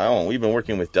been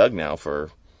working with Doug now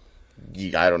for,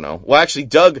 I don't know. Well, actually,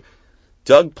 Doug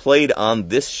played on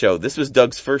this show. This was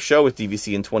Doug's first show with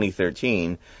DVC in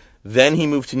 2013. Then he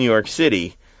moved to New York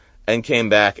City and came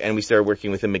back, and we started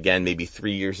working with him again maybe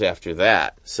 3 years after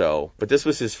that. So, but this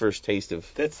was his first taste of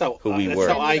who we were.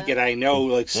 That's how I get. I know,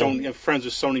 like, I'm friends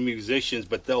with Sony musicians,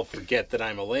 but they'll forget that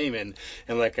I'm a layman.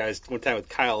 And like I was one time with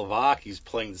Kyle Vach, he's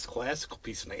playing this classical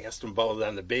piece, and I asked him about it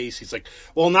on the bass. He's like,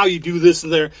 "Well, now you do this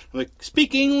and there." I'm like,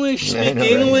 "Speak English, speak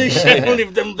English." I don't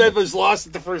even. That was lost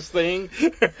at the first thing.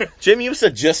 Jim, you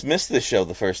said just missed this show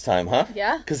the first time, huh?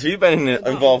 Yeah. Because you've been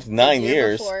involved 9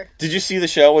 years. Before. Did you see the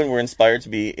show and were inspired to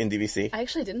be in DVC? I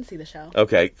actually didn't see the show.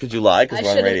 Okay, could you lie? Because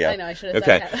we're on radio. I know, I should have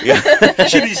said that. Yeah.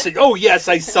 Should he say, "Oh yes,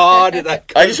 I saw it."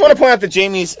 I just want to point out that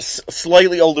Jamie's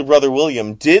slightly older brother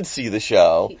William did see the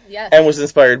show, Yes. and was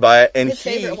inspired by it, and His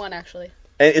favorite one, actually.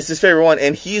 And it's his favorite one,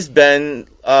 and he's been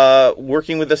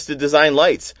working with us to design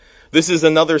lights. This is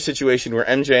another situation where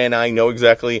MJ and I know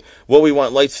exactly what we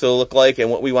want lights to look like and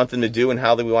what we want them to do and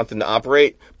how we want them to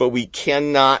operate, but we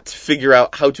cannot figure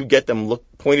out how to get them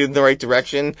pointed in the right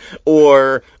direction,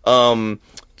 or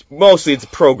mostly it's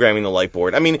programming the light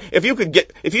board. I mean, if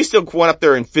you still went up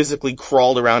there and physically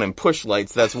crawled around and pushed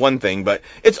lights, that's one thing, but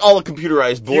it's all a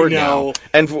computerized board now.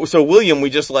 And so William, we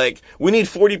need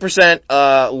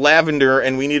 40% lavender,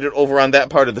 and we need it over on that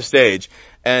part of the stage.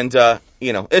 And,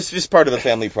 it's just part of the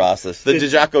family process. The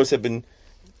DeJacos have been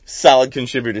solid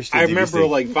contributors to DVC. I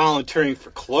remember, volunteering for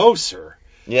Closer.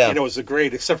 Yeah. And it was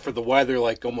except for the weather,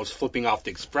 almost flipping off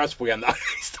the expressway on the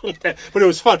ice. But it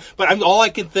was fun. But all I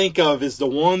can think of is the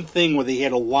one thing where they had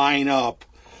to line up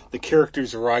the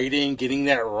character's writing, getting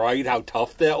that right, how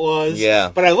tough that was. Yeah.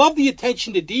 But I love the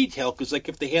attention to detail, because,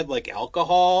 if they had,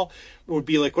 alcohol, it would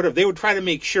be whatever. They would try to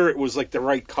make sure it was, the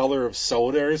right color of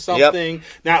soda or something. Yep.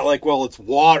 Not it's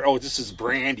water. Oh, this is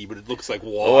brandy, but it looks like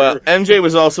water. Well, MJ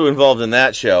was also involved in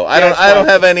that show. I don't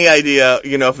have any idea,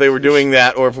 if they were doing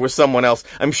that or if it was someone else.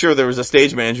 I'm sure there was a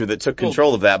stage manager that took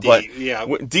control of that, but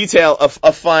detail,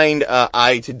 a fine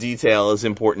eye to detail is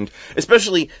important.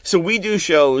 Especially, so we do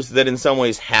shows that in some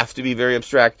ways have to be very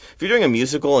abstract. If you're doing a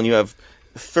musical and you have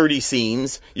 30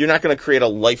 scenes, you're not going to create a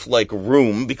lifelike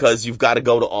room because you've got to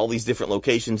go to all these different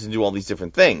locations and do all these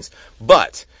different things.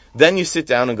 But then you sit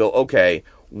down and go, okay,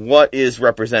 what is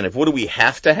representative? What do we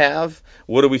have to have?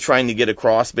 What are we trying to get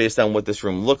across based on what this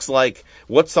room looks like?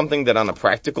 What's something that on a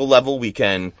practical level we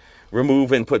can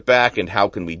remove and put back, and how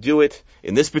can we do it?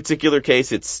 In this particular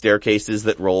case, it's staircases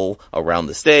that roll around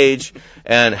the stage,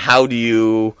 and how do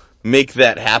you make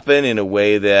that happen in a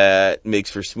way that makes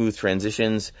for smooth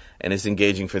transitions and is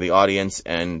engaging for the audience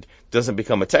and doesn't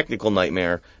become a technical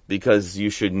nightmare, because you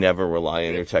should never rely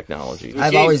on your technology.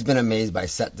 I've always been amazed by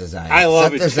set design. I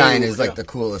love it. Set design too. is the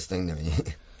coolest thing to me.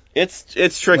 It's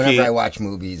tricky. Whenever I watch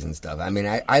movies and stuff, I mean,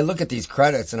 I look at these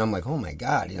credits and I'm like, oh my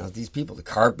god, these people, the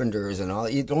carpenters and all.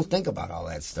 You don't think about all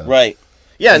that stuff, right?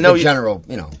 Yeah, no. General,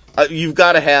 you've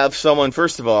got to have someone,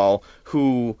 first of all,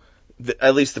 who,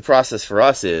 at least the process for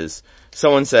us is,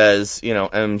 someone says,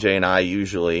 MJ and I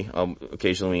usually,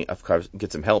 occasionally, of course,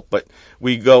 get some help, but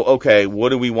we go, okay, what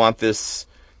do we want this,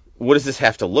 what does this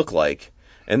have to look like?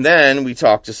 And then we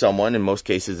talk to someone, in most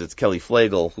cases it's Kelly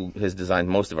Flagel, who has designed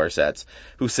most of our sets,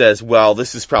 who says, well,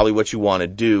 this is probably what you want to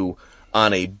do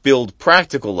on a build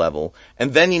practical level.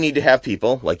 And then you need to have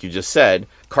people, like you just said,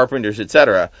 carpenters,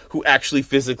 etc., who actually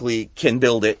physically can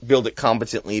build it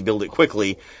competently, build it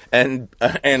quickly, and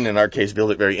in our case,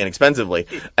 build it very inexpensively.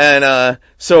 And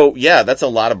so, yeah, that's a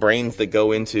lot of brains that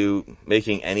go into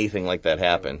making anything like that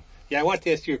happen. Yeah, I want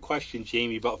to ask you a question,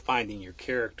 Jamie, about finding your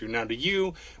character. Now, when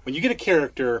you get a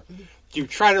character, do you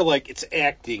try to, it's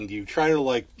acting, do you try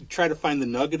to find the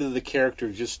nugget of the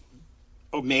character, just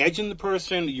imagine the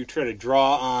person? Do you try to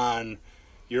draw on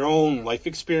your own life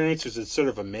experience? Is it sort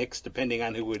of a mix depending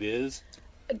on who it is?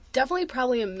 Definitely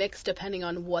probably a mix depending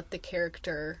on what the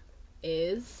character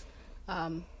is.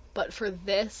 But for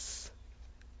this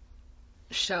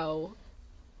show,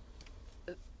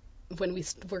 when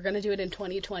we're going to do it in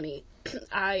 2020,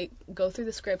 I go through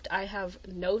the script. I have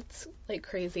notes like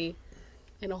crazy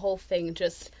in a whole thing,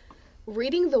 just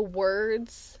reading the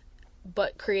words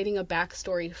but creating a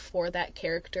backstory for that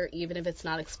character, even if it's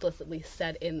not explicitly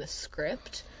said in the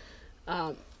script.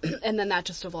 And then that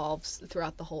just evolves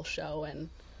throughout the whole show. And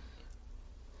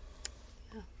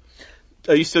yeah.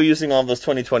 Are you still using all those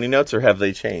 2020 notes, or have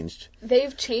they changed?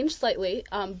 They've changed slightly,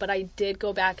 but I did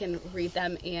go back and read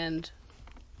them and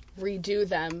redo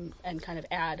them and kind of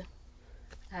add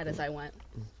as I went.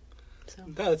 So.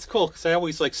 That's cool, because I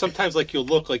always sometimes you'll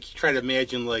look you try to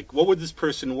imagine what would this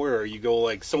person wear? You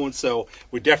go so and so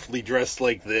would definitely dress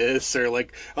like this, or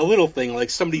a little thing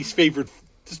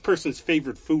this person's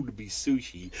favorite food would be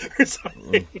sushi or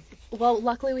something. Well,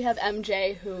 luckily we have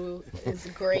MJ, who is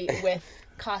great with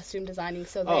costume designing,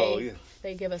 so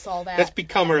they give us all that. That's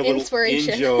become our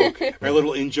inspiration. little in-joke. Our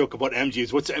little in-joke about MJ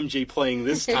is, what's MJ playing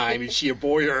this time? Is she a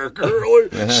boy or a girl? Or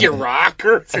is she a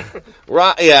rocker?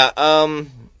 Yeah,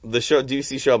 the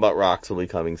DVC show about rocks will be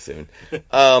coming soon.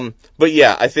 But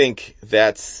yeah, I think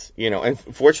that's, and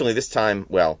fortunately this time,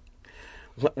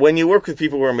 when you work with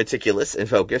people who are meticulous and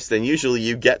focused, then usually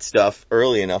you get stuff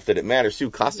early enough that it matters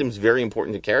too. Costumes very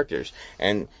important to characters.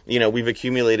 And, we've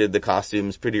accumulated the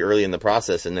costumes pretty early in the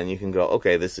process, and then you can go,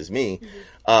 okay, this is me,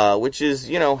 which is,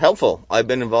 helpful. I've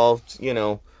been involved,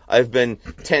 I've been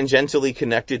tangentially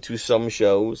connected to some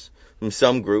shows, from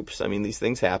some groups. I mean, these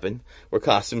things happen, where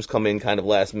costumes come in kind of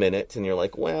last minute, and you're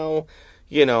like, well,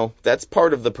 that's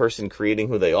part of the person creating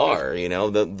who they are.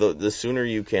 The sooner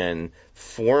you can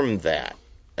form that,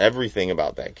 everything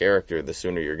about that character, the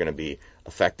sooner you're going to be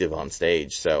effective on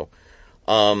stage. So,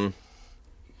 yeah,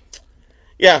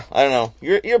 I don't know.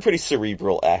 You're a pretty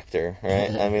cerebral actor,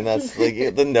 right? I mean, that's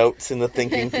like the notes and the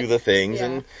thinking through the things, Yeah.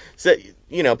 and so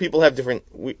people have different.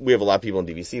 We have a lot of people in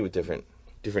DVC with different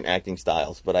acting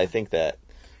styles, but I think that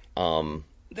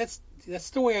That's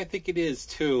the way I think it is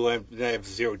too. I have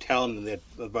zero talent in that,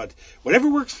 but whatever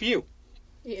works for you.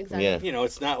 Yeah, exactly. Yeah.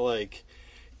 It's not like.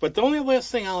 But the only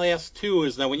last thing I'll ask too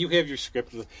is now when you have your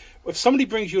script, if somebody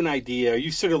brings you an idea, are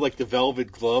you sort of like the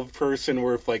velvet glove person,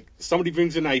 where if like somebody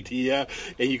brings an idea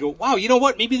and you go, wow, you know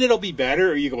what, maybe that'll be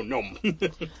better, or you go, no.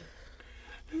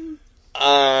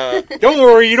 Don't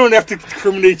worry, you don't have to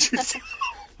incriminate yourself.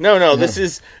 No, this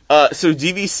is so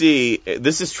DVC.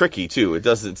 This is tricky too.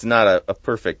 It's not a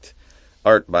perfect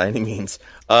art by any means.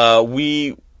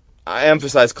 I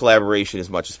emphasize collaboration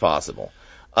as much as possible.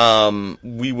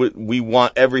 We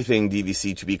want everything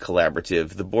DVC to be collaborative.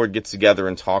 The board gets together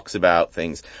and talks about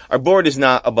things. Our board is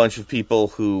not a bunch of people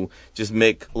who just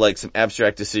make like some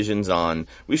abstract decisions on,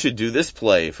 we should do this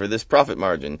play for this profit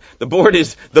margin. The board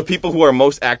is the people who are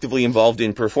most actively involved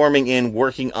in performing in,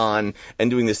 working on, and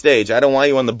doing the stage. I don't want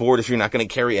you on the board if you're not going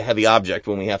to carry a heavy object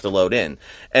when we have to load in.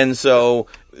 And so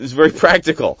it's very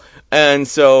practical. And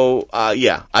so,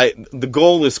 the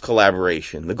goal is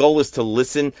collaboration. The goal is to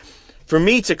listen. For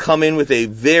me to come in with a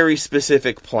very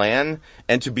specific plan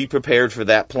and to be prepared for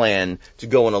that plan to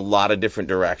go in a lot of different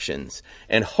directions.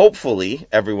 And hopefully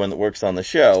everyone that works on the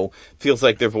show feels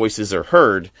like their voices are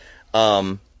heard,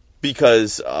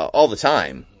 because all the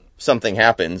time something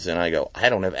happens and I go, I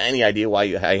don't have any idea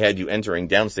why I had you entering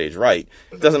downstage right.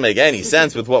 It doesn't make any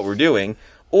sense with what we're doing.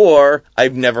 Or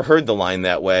I've never heard the line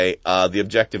that way. The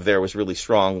objective there was really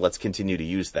strong. Let's continue to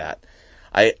use that.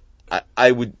 I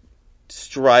would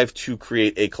strive to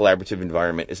create a collaborative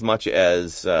environment as much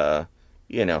as, you're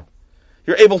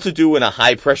able to do in a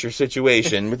high-pressure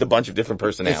situation with a bunch of different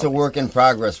personalities. It's a work in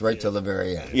progress right till the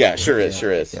very end. Yeah, sure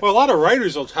is. Well, a lot of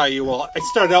writers will tell you, well, I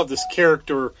started out this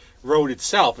character wrote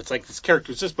itself. It's like this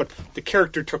character is this, but the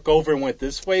character took over and went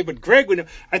this way. But Greg,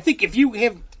 I think if you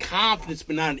have confidence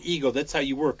but not an ego, that's how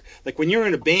you work. Like when you're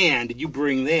in a band and you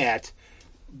bring that,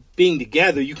 being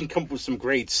together, you can come up with some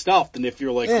great stuff than if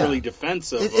you're like really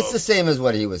defensive. It's the same as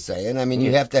what he was saying. I mean,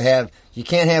 you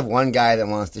can't have one guy that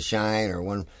wants to shine or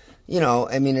one,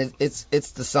 I mean, it's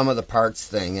the sum of the parts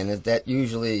thing, and that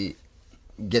usually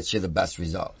gets you the best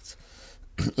results.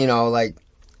 Like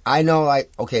I know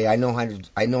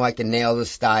I can nail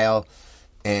this style,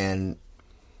 and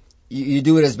you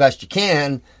do it as best you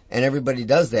can, and everybody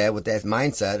does that with that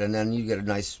mindset, and then you get a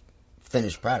nice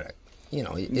finished product.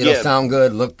 It'll sound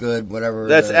good, look good, whatever.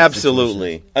 That's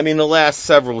absolutely. I mean, the last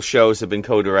several shows have been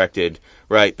co-directed,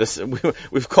 right?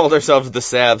 We've called ourselves the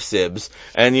Sav Sibs,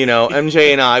 and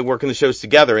MJ and I work in the shows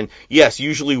together. And yes,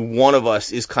 usually one of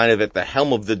us is kind of at the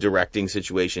helm of the directing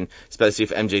situation, especially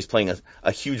if MJ's playing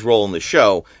a huge role in the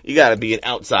show. You got to be an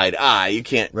outside eye. You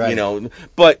can't, right.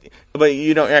 But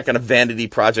you're not going to vanity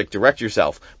project direct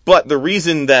yourself. But the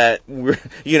reason that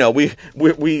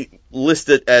we list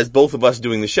it as both of us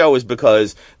doing the show is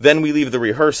because then we leave the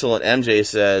rehearsal and MJ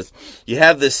says, you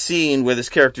have this scene where this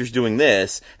character's doing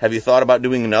this. Have you thought about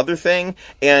doing another thing?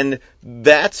 And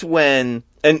that's when,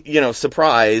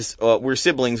 surprise, we're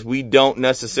siblings. We don't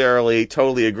necessarily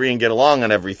totally agree and get along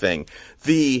on everything.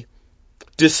 The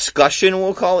discussion,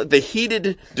 we'll call it, the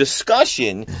heated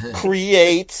discussion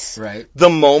creates the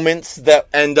moments that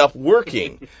end up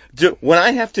working. When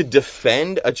I have to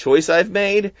defend a choice I've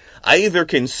made, I either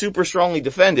can super strongly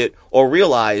defend it or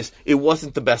realize it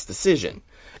wasn't the best decision.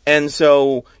 And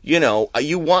so,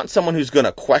 you want someone who's going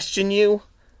to question you,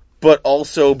 but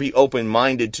also be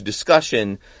open-minded to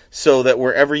discussion so that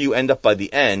wherever you end up by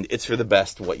the end, it's for the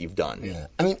best what you've done. Yeah.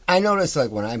 I mean, I notice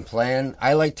like when I'm playing,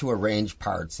 I like to arrange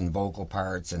parts and vocal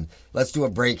parts and let's do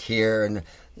a break here. And,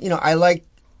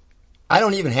 I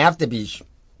don't even have to be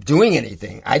doing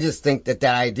anything. I just think that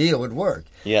idea would work.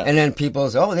 Yeah. And then people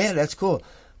say, oh, yeah, that's cool.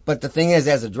 But the thing is,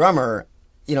 as a drummer,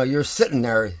 you're sitting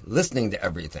there listening to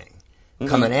everything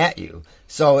coming at you.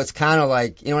 So it's kind of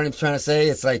like, what I'm trying to say?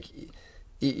 It's like,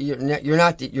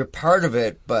 you're part of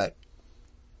it, but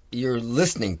you're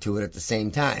listening to it at the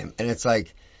same time. And it's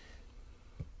like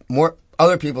more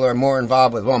other people are more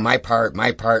involved with, well, my part.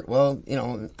 Well,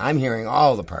 I'm hearing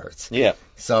all the parts. Yeah.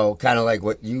 So kind of like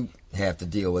what you have to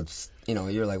deal with.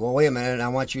 You're like, well, wait a minute. I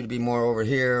want you to be more over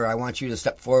here. I want you to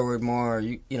step forward more.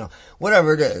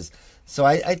 Whatever it is. So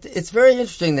it's very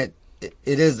interesting that it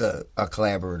is a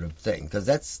collaborative thing because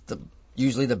that's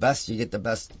usually the best. You get the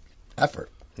best effort.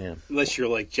 Unless you're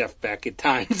like Jeff Beck at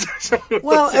times.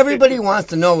 Well, everybody wants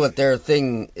to know what their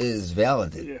thing is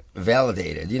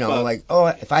validated. You know, Well, like, oh,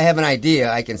 if I have an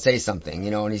idea, I can say something,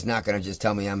 you know, and he's not going to just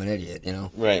tell me I'm an idiot, you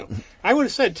know. Right. I would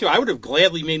have said, too, I would have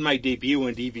gladly made my debut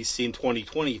in DVC in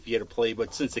 2020 if you had a play,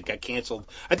 but since it got canceled,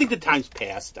 I think the time's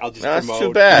passed. I'll just That's promote.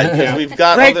 too bad, because we've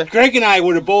got Greg and I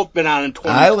would have both been on in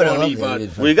I would 2020,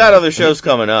 have but we got other shows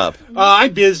coming up.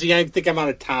 I'm busy. I think I'm out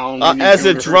of town. We need As to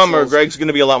a do drummer, rehearsals. Greg's going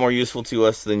to be a lot more useful to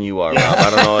us than you are, Rob. I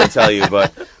don't know what to tell you,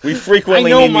 but we I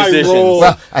frequently know need my musicians. role.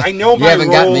 Well, I know you my haven't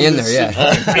role. gotten me in this- there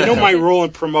yet. I know my role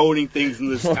in promoting things in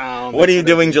this town. What are you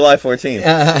doing July 14th?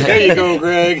 There you go,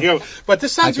 Greg. You know, but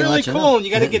this I sounds can really let you cool, know. and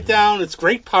you got to get down. It's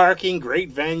great parking, great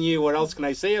venue. What else can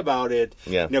I say about it?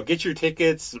 Yeah. You know, get your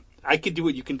tickets. I could do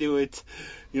it. You can do it.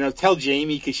 You know, tell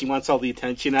Jamie because she wants all the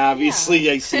attention.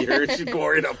 Obviously, I see her. She's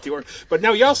going up to her. But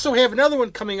now you also have another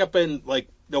one coming up in like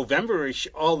November-ish.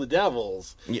 All the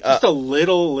Devils. Just a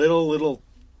little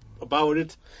about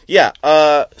it. Yeah,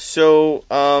 so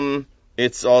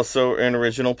it's also an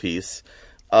original piece.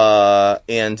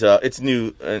 And it's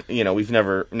new, you know, we've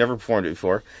never performed it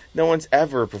before. No one's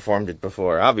ever performed it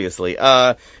before, obviously.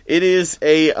 It is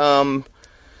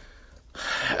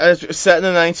it's set in the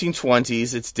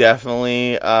 1920s. It's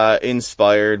definitely,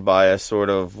 inspired by a sort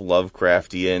of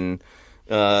Lovecraftian,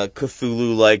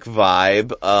 Cthulhu-like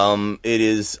vibe. It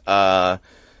is, set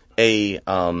in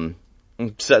the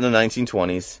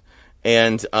 1920s.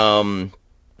 And,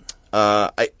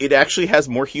 it actually has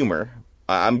more humor.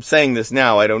 I'm saying this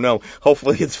now, I don't know.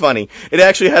 Hopefully it's funny. It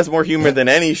actually has more humor than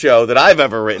any show that I've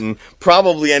ever written,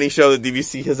 probably any show that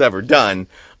DVC has ever done.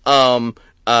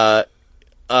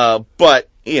 But,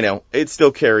 you know, it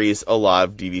still carries a lot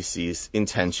of DVC's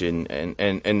intention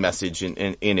and message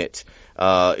in it.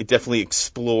 It definitely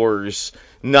explores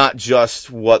not just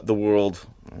what the world,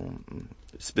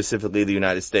 specifically the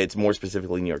United States, more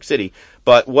specifically New York City,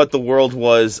 but what the world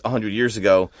was 100 years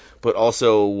ago, but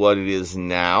also what it is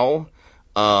now.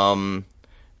 But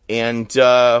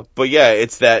yeah,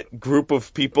 it's that group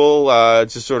of people,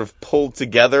 just sort of pulled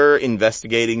together,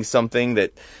 investigating something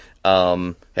that,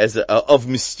 has of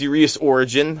mysterious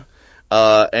origin,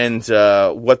 and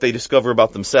what they discover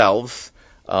about themselves,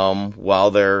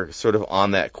 while they're sort of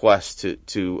on that quest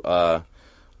to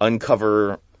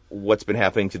uncover what's been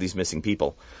happening to these missing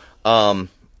people.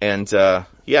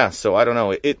 Yeah, so I don't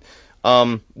know.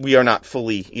 We are not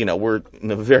fully, you know, we're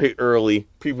in a very early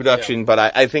pre-production, but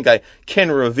I think I can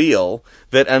reveal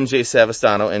that MJ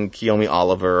Savastano and Kiyomi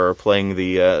Oliver are playing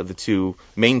the two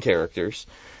main characters.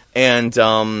 And,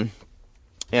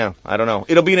 yeah, I don't know.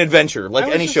 It'll be an adventure, like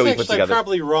any show we put together. I'm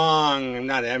probably wrong. I'm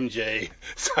not MJ,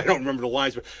 so I don't remember the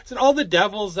lines. But isn't All the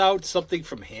Devils out something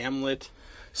from Hamlet?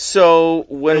 So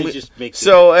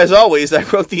as always, I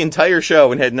wrote the entire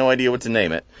show and had no idea what to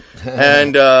name it.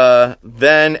 And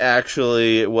then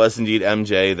actually it was indeed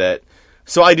MJ that.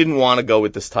 So I didn't want to go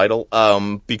with this title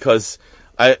because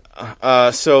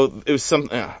so it was some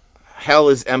hell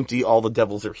is empty, all the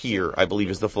devils are here, I believe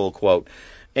is the full quote.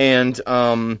 And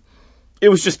it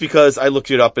was just because I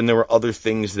looked it up and there were other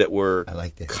things that were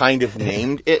kind of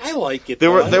named it. I like it.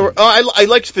 I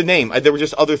liked the name. There were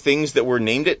just other things that were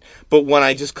named it, but when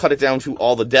I just cut it down to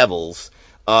All the Devils,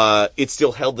 it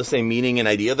still held the same meaning and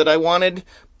idea that I wanted,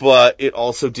 but it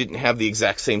also didn't have the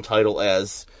exact same title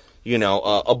as, you know,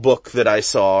 a book that I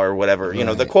saw or whatever. Right. You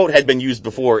know, the quote had been used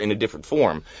before in a different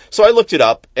form. So I looked it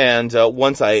up, and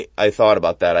once I thought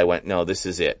about that, I went, no, this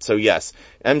is it. So yes,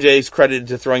 MJ's credited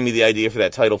to throwing me the idea for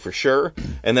that title for sure,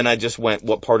 and then I just went,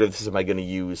 what part of this am I going to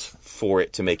use for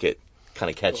it to make it kind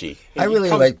of catchy? I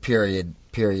really like period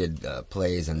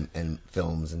plays and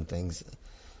films and things.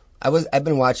 I've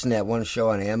been watching that one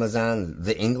show on Amazon,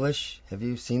 The English. Have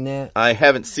you seen that? I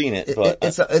haven't seen it, but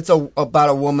it's about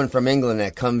a woman from England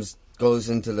that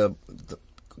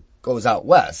goes out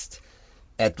west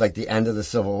at like the end of the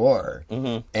Civil War,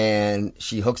 and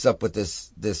she hooks up with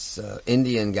this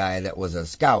Indian guy that was a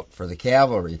scout for the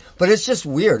cavalry. But it's just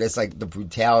weird. It's like the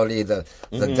brutality, the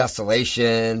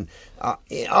desolation,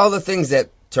 all the things that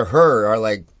to her are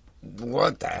like,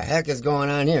 what the heck is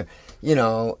going on here? You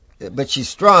know. But she's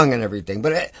strong and everything.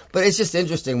 But it's just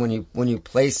interesting when you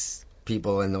place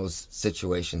people in those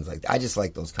situations like that. I just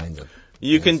like those kinds of.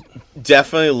 You can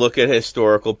definitely look at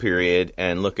historical period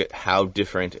and look at how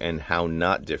different and how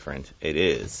not different it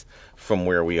is from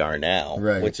where we are now,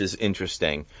 right. Which is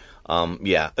interesting.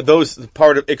 Yeah, those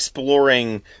part of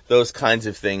exploring those kinds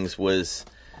of things was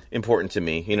important to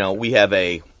me. You know, we have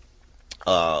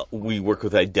we work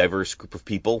with a diverse group of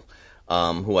people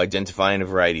who identify in a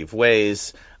variety of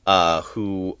ways.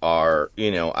 Who are,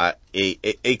 you know,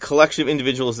 a collection of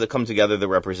individuals that come together that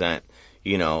represent,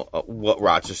 what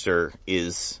Rochester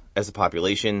is as a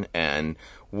population, and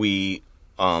we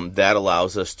that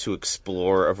allows us to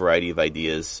explore a variety of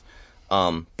ideas.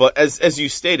 But as you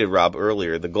stated, Rob,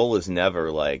 earlier, the goal is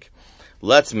never like,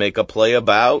 let's make a play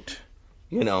about,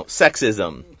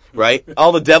 sexism, right?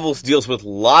 All the Devils deals with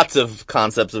lots of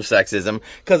concepts of sexism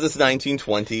because it's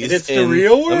 1920s And it's in the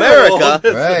real world. America,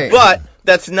 Right. but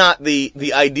that's not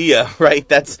the idea, right?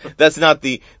 That's not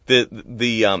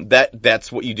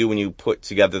that's what you do when you put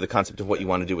together the concept of what you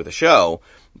want to do with a show.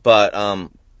 But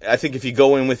I think if you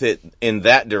go in with it in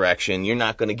that direction, you're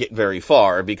not going to get very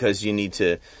far because you need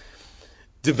to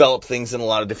develop things in a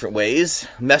lot of different ways.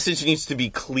 Message needs to be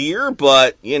clear,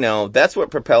 but that's what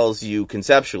propels you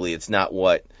conceptually. It's not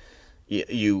what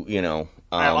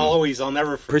I'll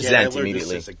never forget. present I learned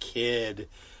immediately. this as a kid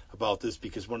about this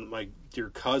because one of my dear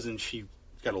cousins, she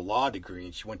got a law degree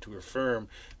and she went to her firm.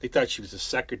 They thought she was a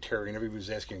secretary and everybody was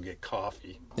asking her to get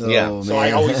coffee. Yeah. Oh, So man.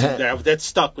 I always that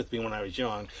stuck with me when I was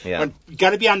young. Yeah. When you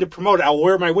got to be on the promoter, I'll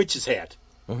wear my witch's hat.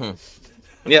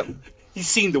 Yep. He's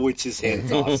seen the witch's hat.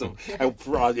 It's awesome. I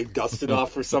dust it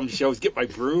off for some shows. Get my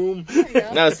broom.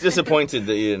 No, it's disappointed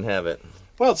that you didn't have it.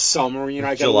 Well, it's summer. I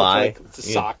got July. like it's a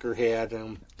soccer hat.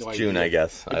 And June, I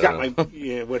guess. I I got don't my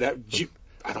know. whatever.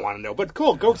 I don't want to know, but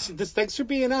cool. Go see this. Thanks for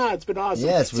being on. It's been awesome.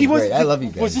 Yes, it was great. I love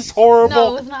you guys. Was this horrible?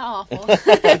 No, it was not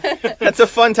awful. That's a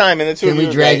fun time, and the two Can of we you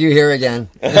are drag great. you here again?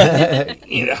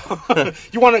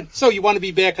 You want to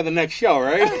be back on the next show,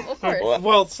 right? Oh, of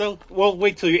course. Well,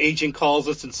 wait till your agent calls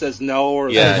us and says no, or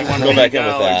Yeah, says you want go to back in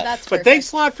with that. That's But perfect.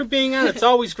 thanks a lot for being on. It's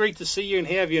always great to see you and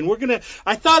have you. And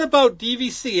I thought about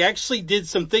DVC. I actually did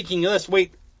some thinking. Let's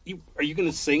wait. Are you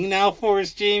going to sing now for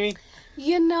us, Jamie?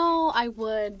 I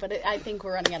would, but I think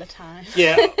we're running out of time.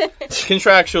 Yeah.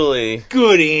 Contractually.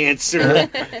 Good answer.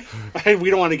 We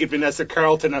don't want to get Vanessa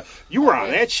Carlton. You were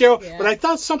on that show, Yeah. but I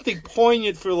thought something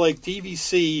poignant for like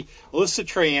DVC. Alyssa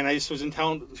Tran, I just was in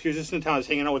town. She was just in town. I was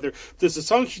hanging out with her. There's a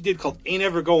song she did called "Ain't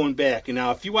Ever Going Back." And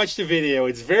now, if you watch the video,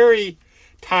 it's very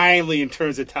timely in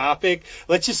terms of topic.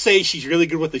 Let's just say she's really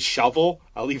good with a shovel.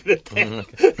 I'll leave it at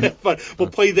that. But we'll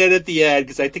play that at the end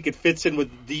because I think it fits in with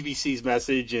DVC's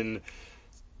message and.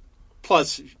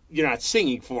 Plus, you're not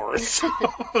singing for us.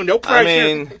 So no pressure.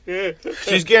 mean,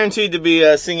 She's guaranteed to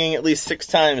be singing at least 6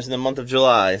 times in the month of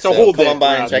July. So hold come that, on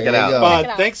by and Rob. check it There you out. go. But Check it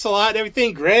out. thanks a lot and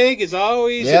everything. Greg, as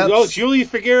always. Yep. And, Julie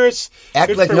Figueres. Act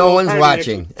good like for no one one's party.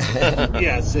 watching.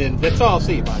 Yes, and that's all I'll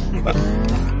say about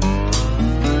it.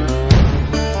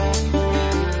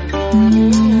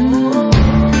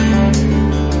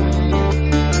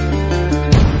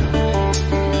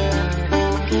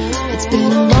 It's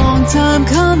been a long time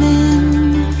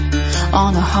coming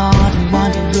on a hard and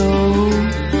winding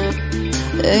road.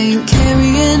 Ain't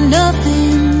carrying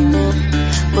nothing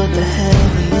but the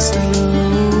heaviest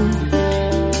load.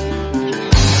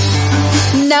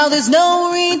 Now there's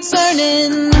no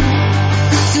returning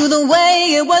to the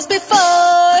way it was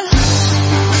before.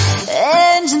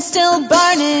 Engine still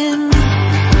burning,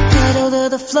 pedal to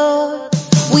the floor.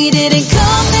 We didn't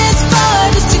come